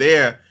that was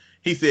there,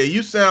 he said,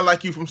 "You sound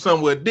like you from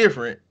somewhere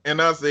different." And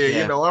I said,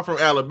 Yeah. I'm from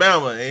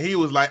Alabama. And he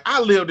was like,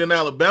 "I lived in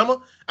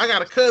Alabama. I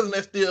got a cousin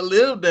that still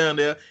lives down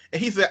there." And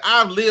he said,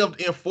 "I've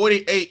lived in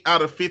 48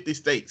 out of 50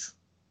 states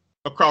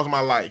across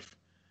my life."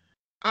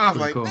 I was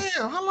like, Pretty cool.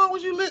 "Damn, how long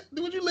was you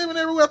living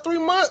everywhere? 3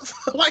 months?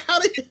 Like, how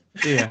did you?"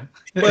 Yeah.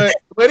 but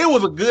it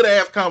was a good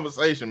ass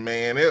conversation,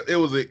 man. It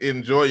was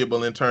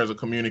enjoyable in terms of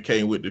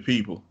communicating with the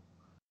people.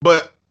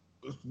 But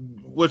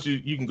what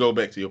you can go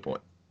back to your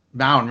point.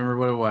 I don't remember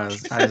what it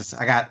was.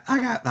 I got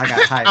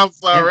hyped. I'm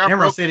sorry, I Emerald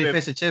broke City it.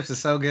 Fish and Chips is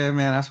so good,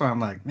 man. That's why I'm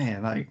like,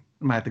 man, like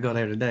I might have to go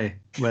there today.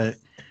 But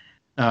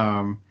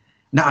no,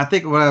 I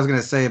think what I was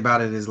gonna say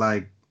about it is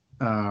like,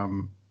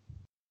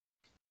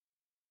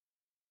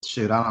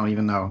 shoot, I don't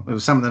even know. It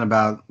was something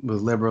about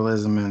with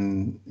liberalism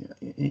and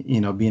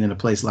being in a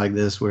place like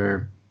this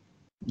where,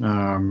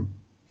 I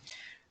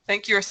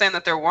think you were saying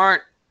that there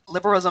weren't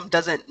liberalism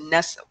doesn't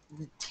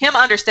him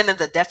understanding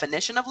the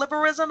definition of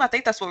liberalism. I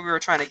think that's what we were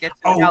trying to get to.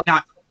 Oh,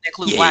 How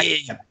include black.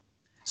 yeah.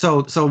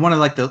 So one of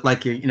like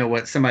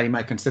what somebody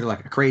might consider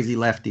like a crazy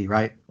lefty,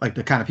 right? Like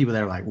the kind of people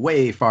that are like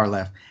way far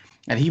left.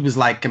 And he was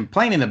like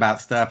complaining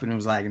about stuff, and it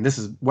was like, and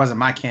wasn't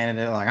my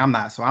candidate. Like I'm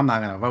not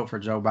gonna vote for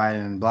Joe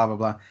Biden and blah blah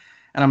blah.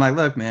 And I'm like,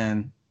 look,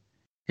 man,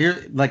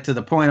 here, like to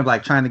the point of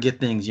like trying to get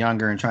things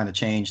younger and trying to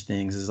change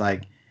things is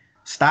like,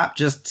 stop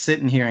just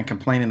sitting here and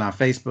complaining on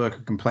Facebook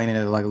or complaining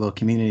at like a little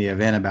community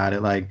event about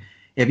it. Like,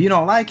 if you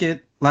don't like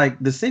it, like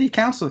the city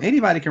council,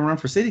 anybody can run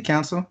for city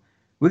council.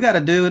 We got a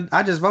dude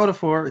I just voted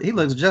for. He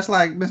looks just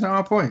like Mr.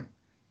 On Point.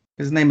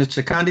 His name is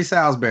Chikandi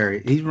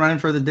Salisbury. He's running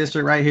for the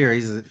district right here.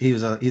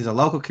 He's a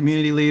local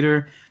community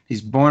leader.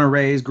 He's born and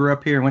raised, grew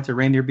up here, went to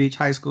Rainier Beach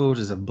High School, which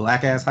is a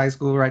black ass high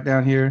school right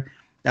down here.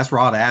 That's where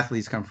all the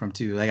athletes come from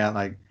too. They got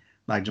like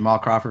Jamal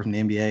Crawford from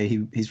the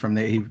NBA. He's from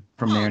there.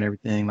 From there and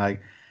everything. Like,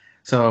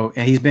 so,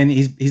 and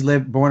he's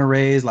lived, born and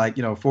raised,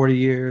 40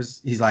 years.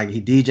 He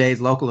DJs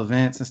local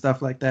events and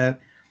stuff like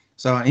that.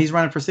 So, and he's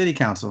running for city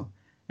council.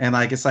 And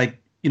like, it's like,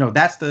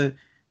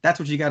 that's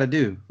what you got to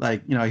do.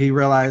 Like, he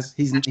realized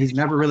he's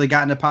never really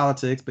gotten into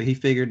politics, but he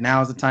figured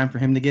now is the time for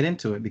him to get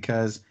into it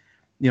because,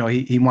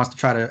 he wants to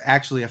try to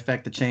actually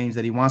affect the change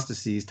that he wants to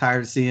see. He's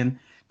tired of seeing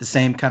the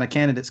same kind of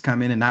candidates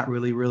come in and not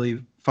really,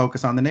 really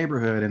focus on the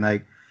neighborhood. And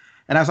that's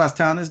what I was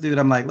telling this dude.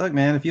 I'm like, look,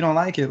 man, if you don't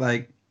like it,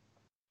 like,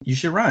 you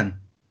should run.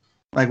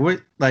 Like,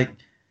 what, like,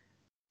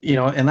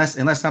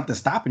 unless something's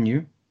stopping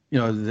you,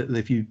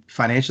 if you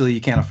financially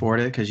you can't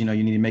afford it because, you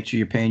need to make sure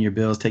you're paying your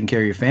bills, taking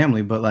care of your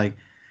family. But like,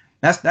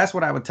 that's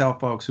what I would tell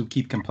folks who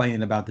keep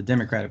complaining about the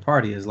Democratic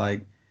Party is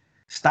like,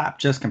 stop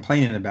just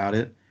complaining about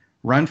it,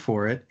 run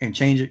for it and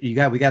change it. We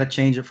got to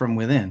change it from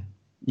within.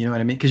 You know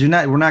what I mean? Because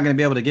we're not going to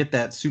be able to get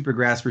that super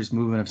grassroots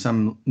movement of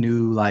some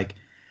new like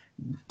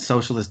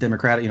socialist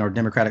democratic,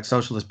 democratic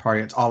socialist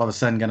party. It's all of a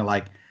sudden going to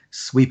like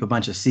sweep a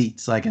bunch of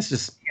seats. Like it's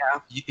just,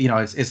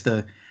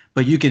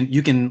 but you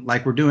can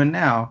like we're doing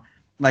now.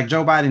 Like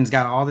Joe Biden's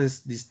got all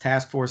these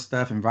task force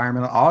stuff,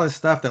 environmental, all this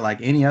stuff that like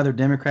any other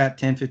Democrat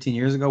 10, 15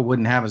 years ago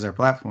wouldn't have as their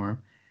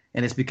platform.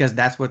 And it's because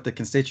that's what the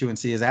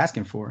constituency is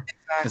asking for.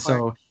 Exactly. And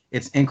so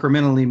it's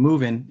incrementally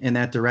moving in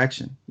that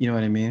direction. You know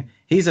what I mean?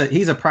 He's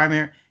a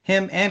primary,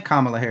 him and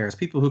Kamala Harris.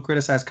 People who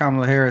criticize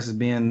Kamala Harris as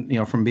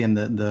being, from being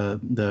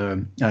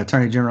the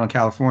Attorney General in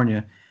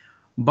California,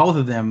 both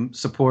of them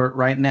support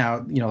right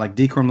now, like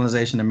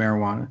decriminalization of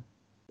marijuana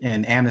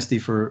and amnesty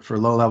for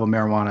low-level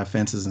marijuana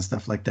offenses and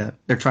stuff like that.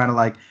 They're trying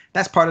to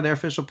that's part of their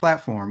official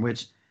platform,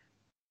 which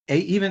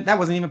that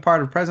wasn't even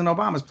part of President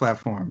Obama's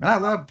platform. And I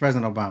love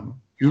President Obama.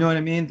 You know what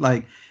I mean?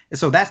 Like,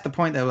 so that's the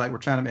point that we're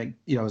trying to make,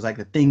 it's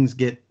like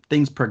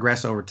things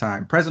progress over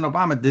time. President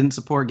Obama didn't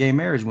support gay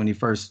marriage when he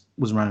first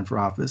was running for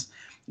office.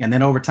 And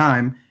then over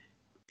time,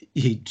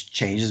 he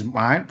changed his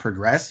mind,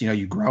 progressed,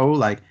 you grow.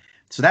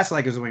 So that's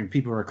is when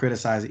people are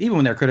criticizing, even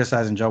when they're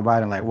criticizing Joe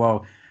Biden,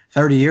 well,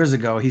 30 years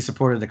ago, he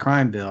supported the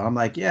crime bill. I'm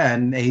like, yeah,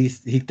 and he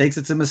thinks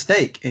it's a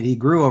mistake, and he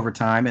grew over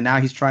time, and now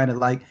he's trying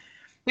to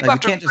you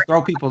can't just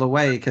throw people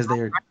away because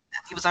they're.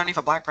 He was underneath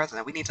a black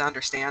president. We need to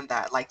understand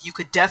that. You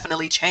could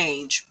definitely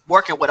change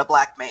working with a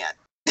black man.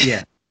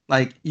 Yeah,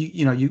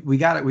 we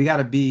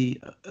gotta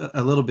be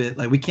a little bit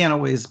we can't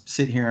always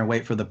sit here and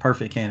wait for the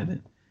perfect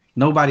candidate.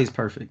 Nobody's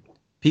perfect.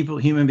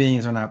 Human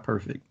beings are not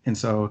perfect, and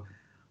so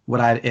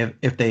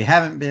if they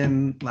haven't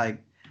been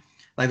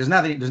there's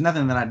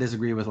nothing that I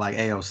disagree with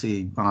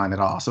AOC on at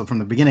all. So from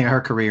the beginning of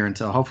her career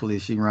until hopefully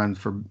she runs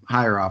for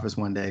higher office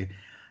one day,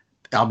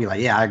 I'll be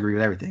yeah, I agree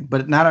with everything.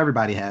 But not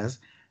everybody has.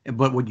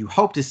 But what you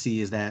hope to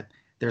see is that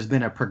there's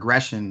been a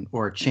progression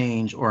or a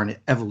change or an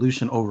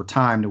evolution over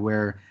time to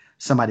where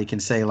somebody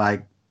can say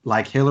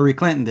like Hillary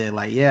Clinton did,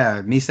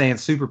 yeah, me saying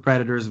super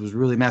predators was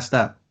really messed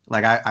up.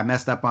 I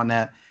messed up on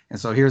that. And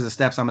so here's the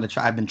steps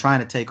I've been trying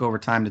to take over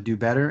time to do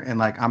better.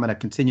 And I'm going to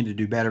continue to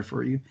do better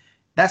for you.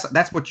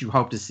 That's what you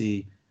hope to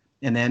see.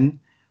 And then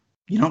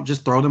you don't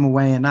just throw them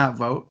away and not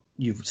vote.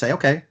 You say,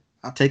 okay,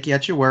 I'll take you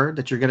at your word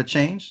that you're going to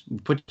change,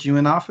 put you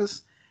in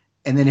office.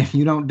 And then if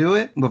you don't do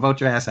it, we'll vote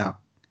your ass out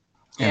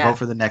and vote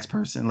for the next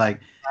person.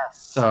 Like,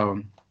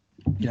 so,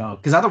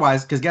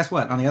 because guess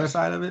what? On the other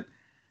side of it,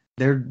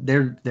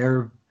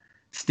 they're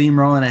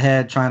steamrolling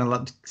ahead,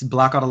 trying to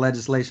block all the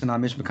legislation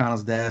on Mitch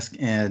McConnell's desk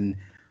and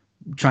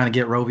trying to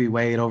get Roe v.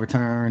 Wade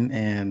overturned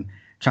and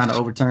trying to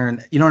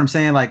overturn, you know what I'm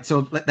saying? Like,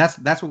 so that's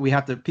what we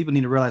have to, people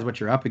need to realize what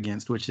you're up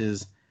against, which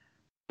is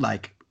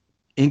like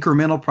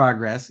incremental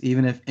progress,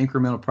 even if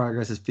incremental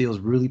progress feels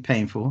really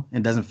painful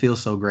and doesn't feel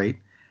so great,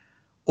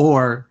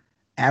 or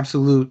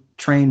absolute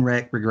train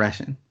wreck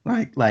regression,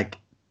 like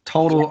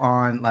total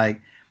on like,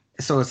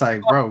 so it's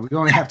like, bro, we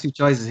only have two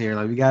choices here.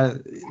 Like we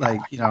gotta,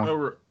 like,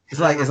 it's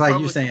like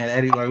you're saying,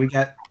 Eddie, like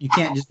you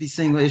can't just be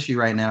single issue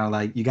right now.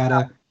 Like you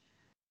gotta,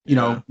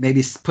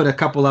 maybe put a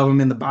couple of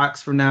them in the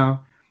box for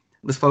now.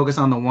 Let's focus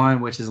on the one,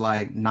 which is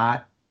like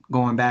not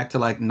going back to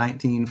like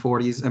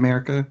 1940s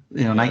America,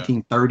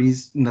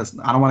 1930s.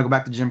 I don't want to go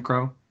back to Jim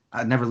Crow.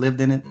 I never lived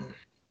in it.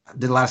 I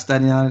did a lot of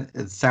studying on it.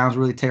 It sounds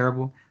really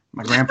terrible.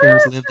 My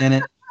grandparents lived in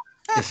it.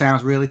 It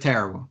sounds really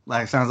terrible.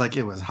 Like, it sounds like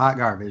it was hot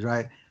garbage,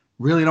 right?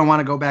 Really don't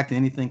want to go back to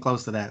anything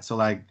close to that. So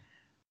like,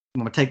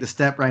 I'm going to take the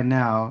step right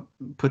now,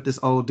 put this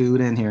old dude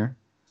in here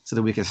so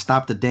that we can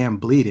stop the damn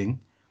bleeding,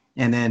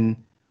 and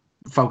then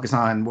focus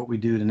on what we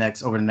do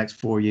over the next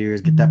 4 years,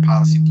 get that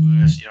policy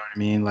push, you know what I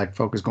mean? Like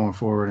focus going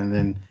forward, and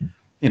then,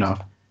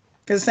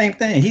 because same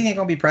thing, he ain't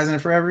gonna be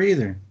president forever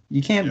either.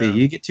 You can't be.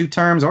 You get 2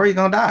 terms or you're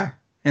gonna die.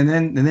 And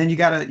then you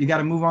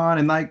gotta move on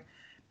and like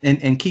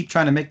and keep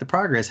trying to make the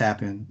progress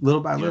happen little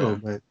by little.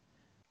 But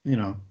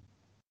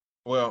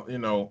Well,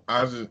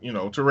 I was just,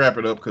 to wrap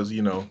it up, because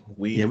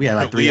we had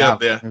like 3 hours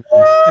there.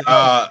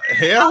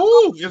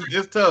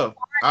 It's tough.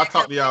 I'll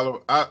talk to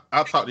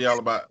y'all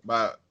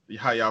about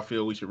how y'all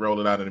feel we should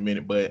roll it out in a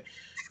minute, but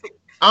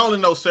I only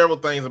know several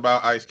things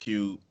about Ice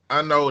Cube.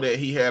 I know that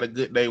he had a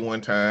good day one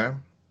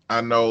time.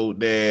 I know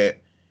that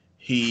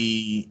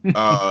he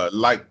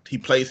he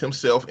plays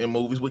himself in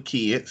movies with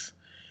kids,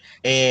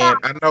 and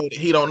I know that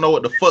he don't know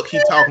what the fuck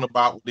he's talking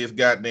about with this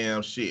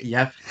goddamn shit.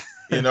 Yep.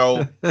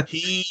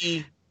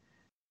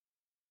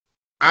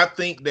 I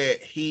think that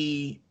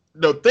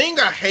the thing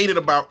I hated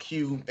about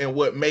Cube and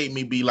what made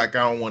me be like,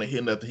 I don't want to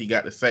hear nothing he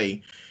got to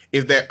say,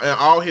 is that in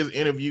all his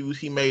interviews,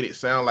 he made it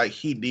sound like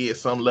he did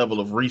some level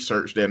of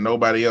research that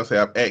nobody else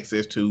have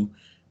access to,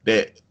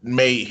 that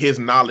made his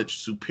knowledge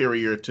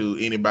superior to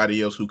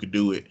anybody else who could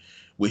do it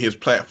with his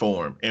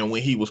platform. And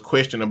when he was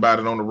questioned about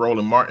it on the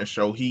Roland Martin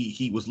show,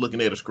 he was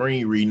looking at a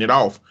screen, reading it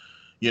off.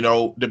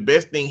 The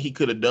best thing he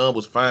could have done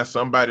was find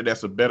somebody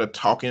that's a better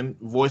talking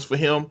voice for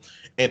him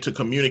and to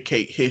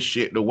communicate his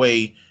shit the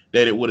way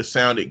that it would have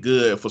sounded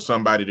good for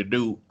somebody to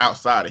do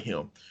outside of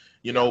him.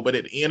 But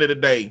at the end of the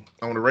day,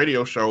 on the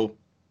radio show,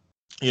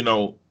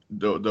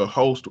 the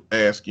host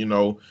asked,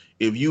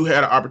 if you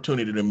had an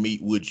opportunity to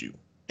meet, would you?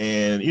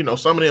 And,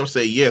 some of them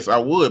say, yes, I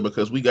would,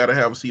 because we got to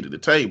have a seat at the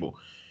table.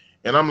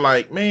 And I'm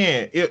like,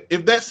 man,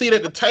 if that seat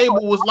at the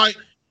table was like,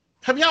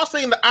 have y'all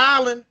seen The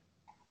Island?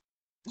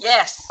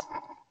 Yes.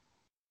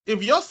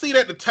 If your seat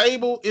at the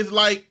table is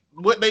like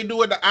what they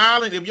do at The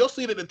Island, if your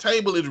seat at the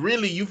table is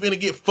really you finna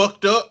get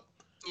fucked up,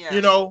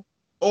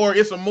 or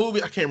it's a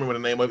movie, I can't remember the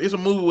name of it. It's a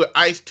movie with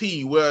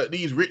Ice-T where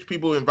these rich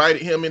people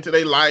invited him into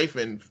their life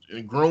and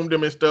groomed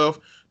him and stuff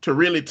to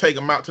really take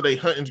him out to their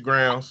hunting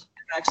grounds.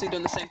 They're actually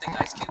doing the same thing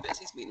Ice Cube is.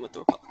 He's meeting with the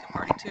Republican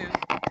Party too.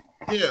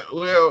 Yeah,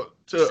 well,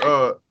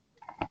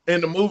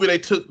 in the movie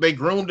they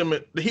groomed him.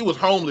 He was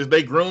homeless.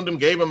 They groomed him,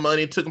 gave him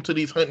money, took him to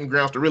these hunting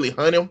grounds to really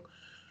hunt him.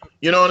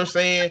 You know what I'm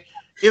saying?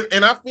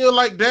 And I feel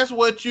like that's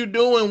what you're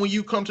doing when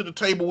you come to the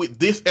table with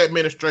this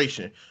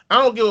administration.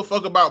 I don't give a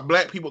fuck about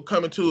black people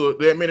coming to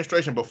the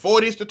administration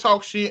before this to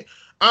talk shit.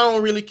 I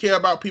don't really care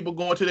about people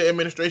going to the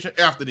administration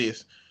after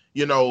this.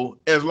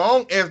 As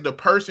long as the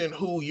person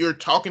who you're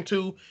talking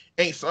to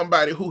ain't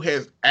somebody who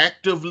has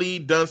actively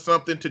done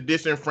something to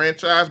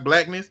disenfranchise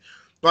blackness.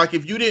 Like,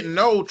 if you didn't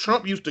know,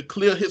 Trump used to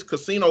clear his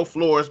casino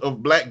floors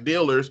of black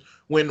dealers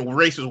when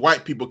racist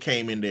white people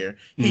came in there.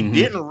 He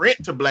didn't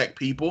rent to black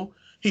people.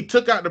 He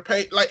took out the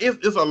pay. Like,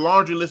 it's a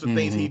laundry list of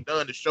things he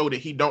done to show that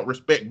he don't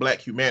respect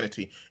black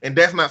humanity. And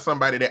that's not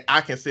somebody that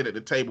I can sit at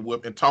the table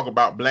with and talk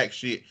about black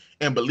shit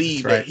and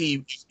believe that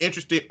he's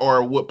interested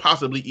or would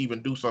possibly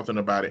even do something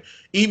about it.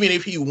 Even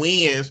if he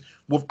wins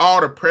with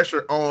all the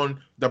pressure on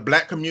the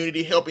black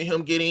community helping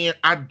him get in,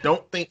 I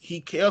don't think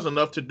he cares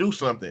enough to do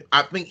something.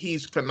 I think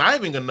he's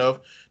conniving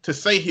enough to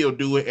say he'll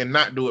do it and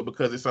not do it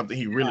because it's something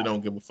he really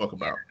don't give a fuck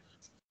about.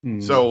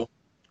 So,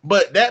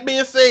 but that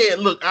being said,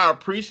 look, I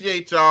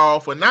appreciate y'all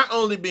for not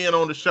only being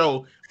on the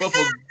show, but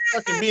for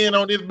fucking being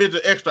on this bitch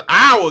an extra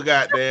hour,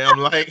 goddamn.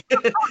 Like,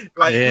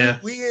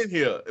 we in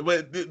here.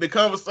 But the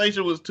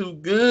conversation was too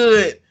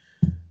good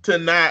to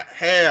not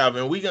have,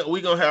 and we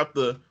gonna have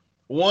to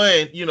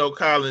one,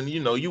 Colin,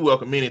 you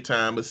welcome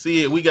anytime, but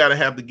see it, we gotta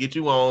have to get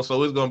you on,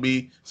 so it can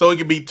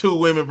be two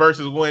women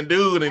versus one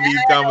dude in these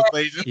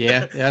conversations.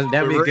 Yeah,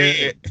 that'd be a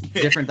good Red.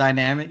 different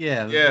dynamic.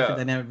 Yeah, Yeah. different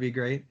dynamic would be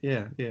great.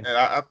 Yeah. And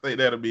I think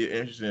that'll be an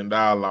interesting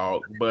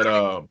dialogue.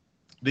 But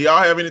do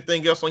y'all have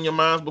anything else on your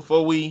minds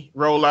before we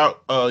roll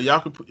out? Y'all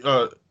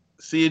could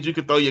see it. You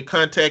can throw your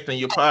contact and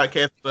your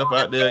podcast stuff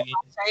out there.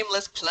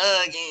 Shameless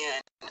plug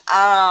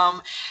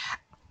in.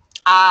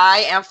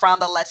 I am from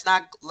the Let's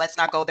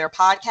Not Go There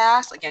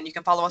podcast. Again, you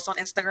can follow us on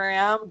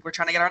Instagram. We're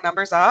trying to get our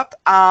numbers up.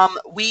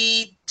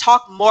 We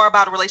talk more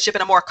about a relationship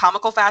in a more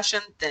comical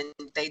fashion than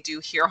they do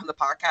here on the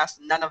podcast.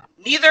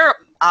 Neither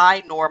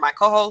I nor my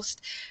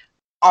co-host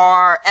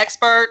are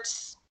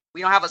experts. We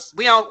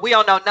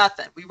don't know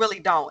nothing. We really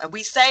don't. And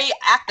we say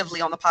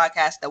actively on the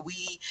podcast that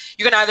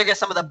you're gonna either get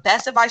some of the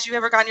best advice you've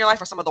ever gotten in your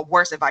life or some of the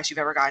worst advice you've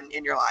ever gotten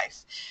in your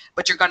life.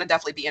 But you're gonna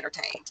definitely be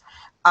entertained.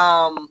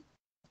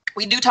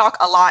 We do talk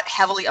a lot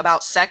heavily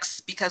about sex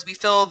because we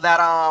feel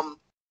that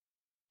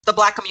the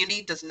Black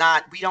community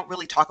we don't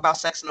really talk about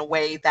sex in a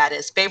way that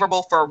is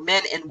favorable for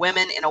men and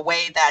women, in a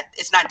way that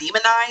it's not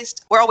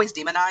demonized. We're always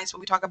demonized when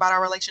we talk about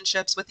our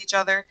relationships with each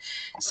other.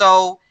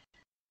 So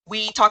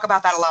we talk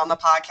about that a lot on the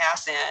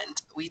podcast,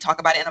 and we talk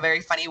about it in a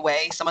very funny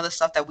way. Some of the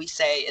stuff that we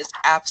say is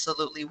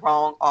absolutely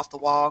wrong, off the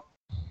wall.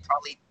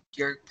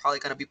 You're probably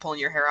going to be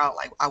pulling your hair out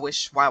like, I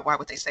wish, why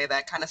would they say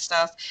that kind of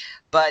stuff?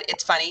 But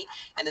it's funny,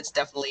 and it's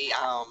definitely,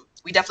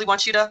 we definitely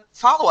want you to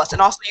follow us.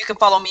 And also you can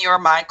follow me or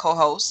my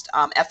co-host,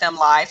 FM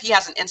Live. He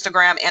has an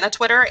Instagram and a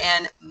Twitter,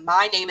 and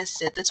my name is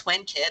Sid the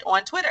Twin Kid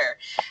on Twitter.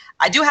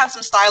 I do have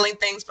some styling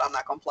things, but I'm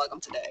not going to plug them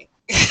today.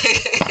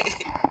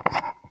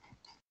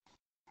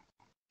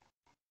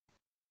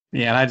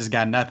 Yeah, I just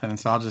got nothing,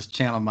 so I'll just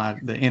channel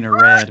the inner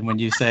Red. When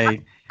you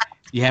say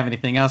you have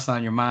anything else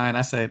on your mind,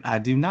 I say I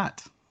do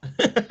not.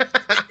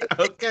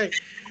 Okay.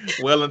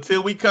 Well,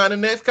 until we come to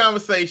the next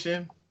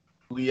conversation,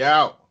 we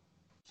out.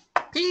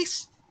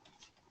 Peace.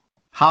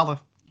 Holla.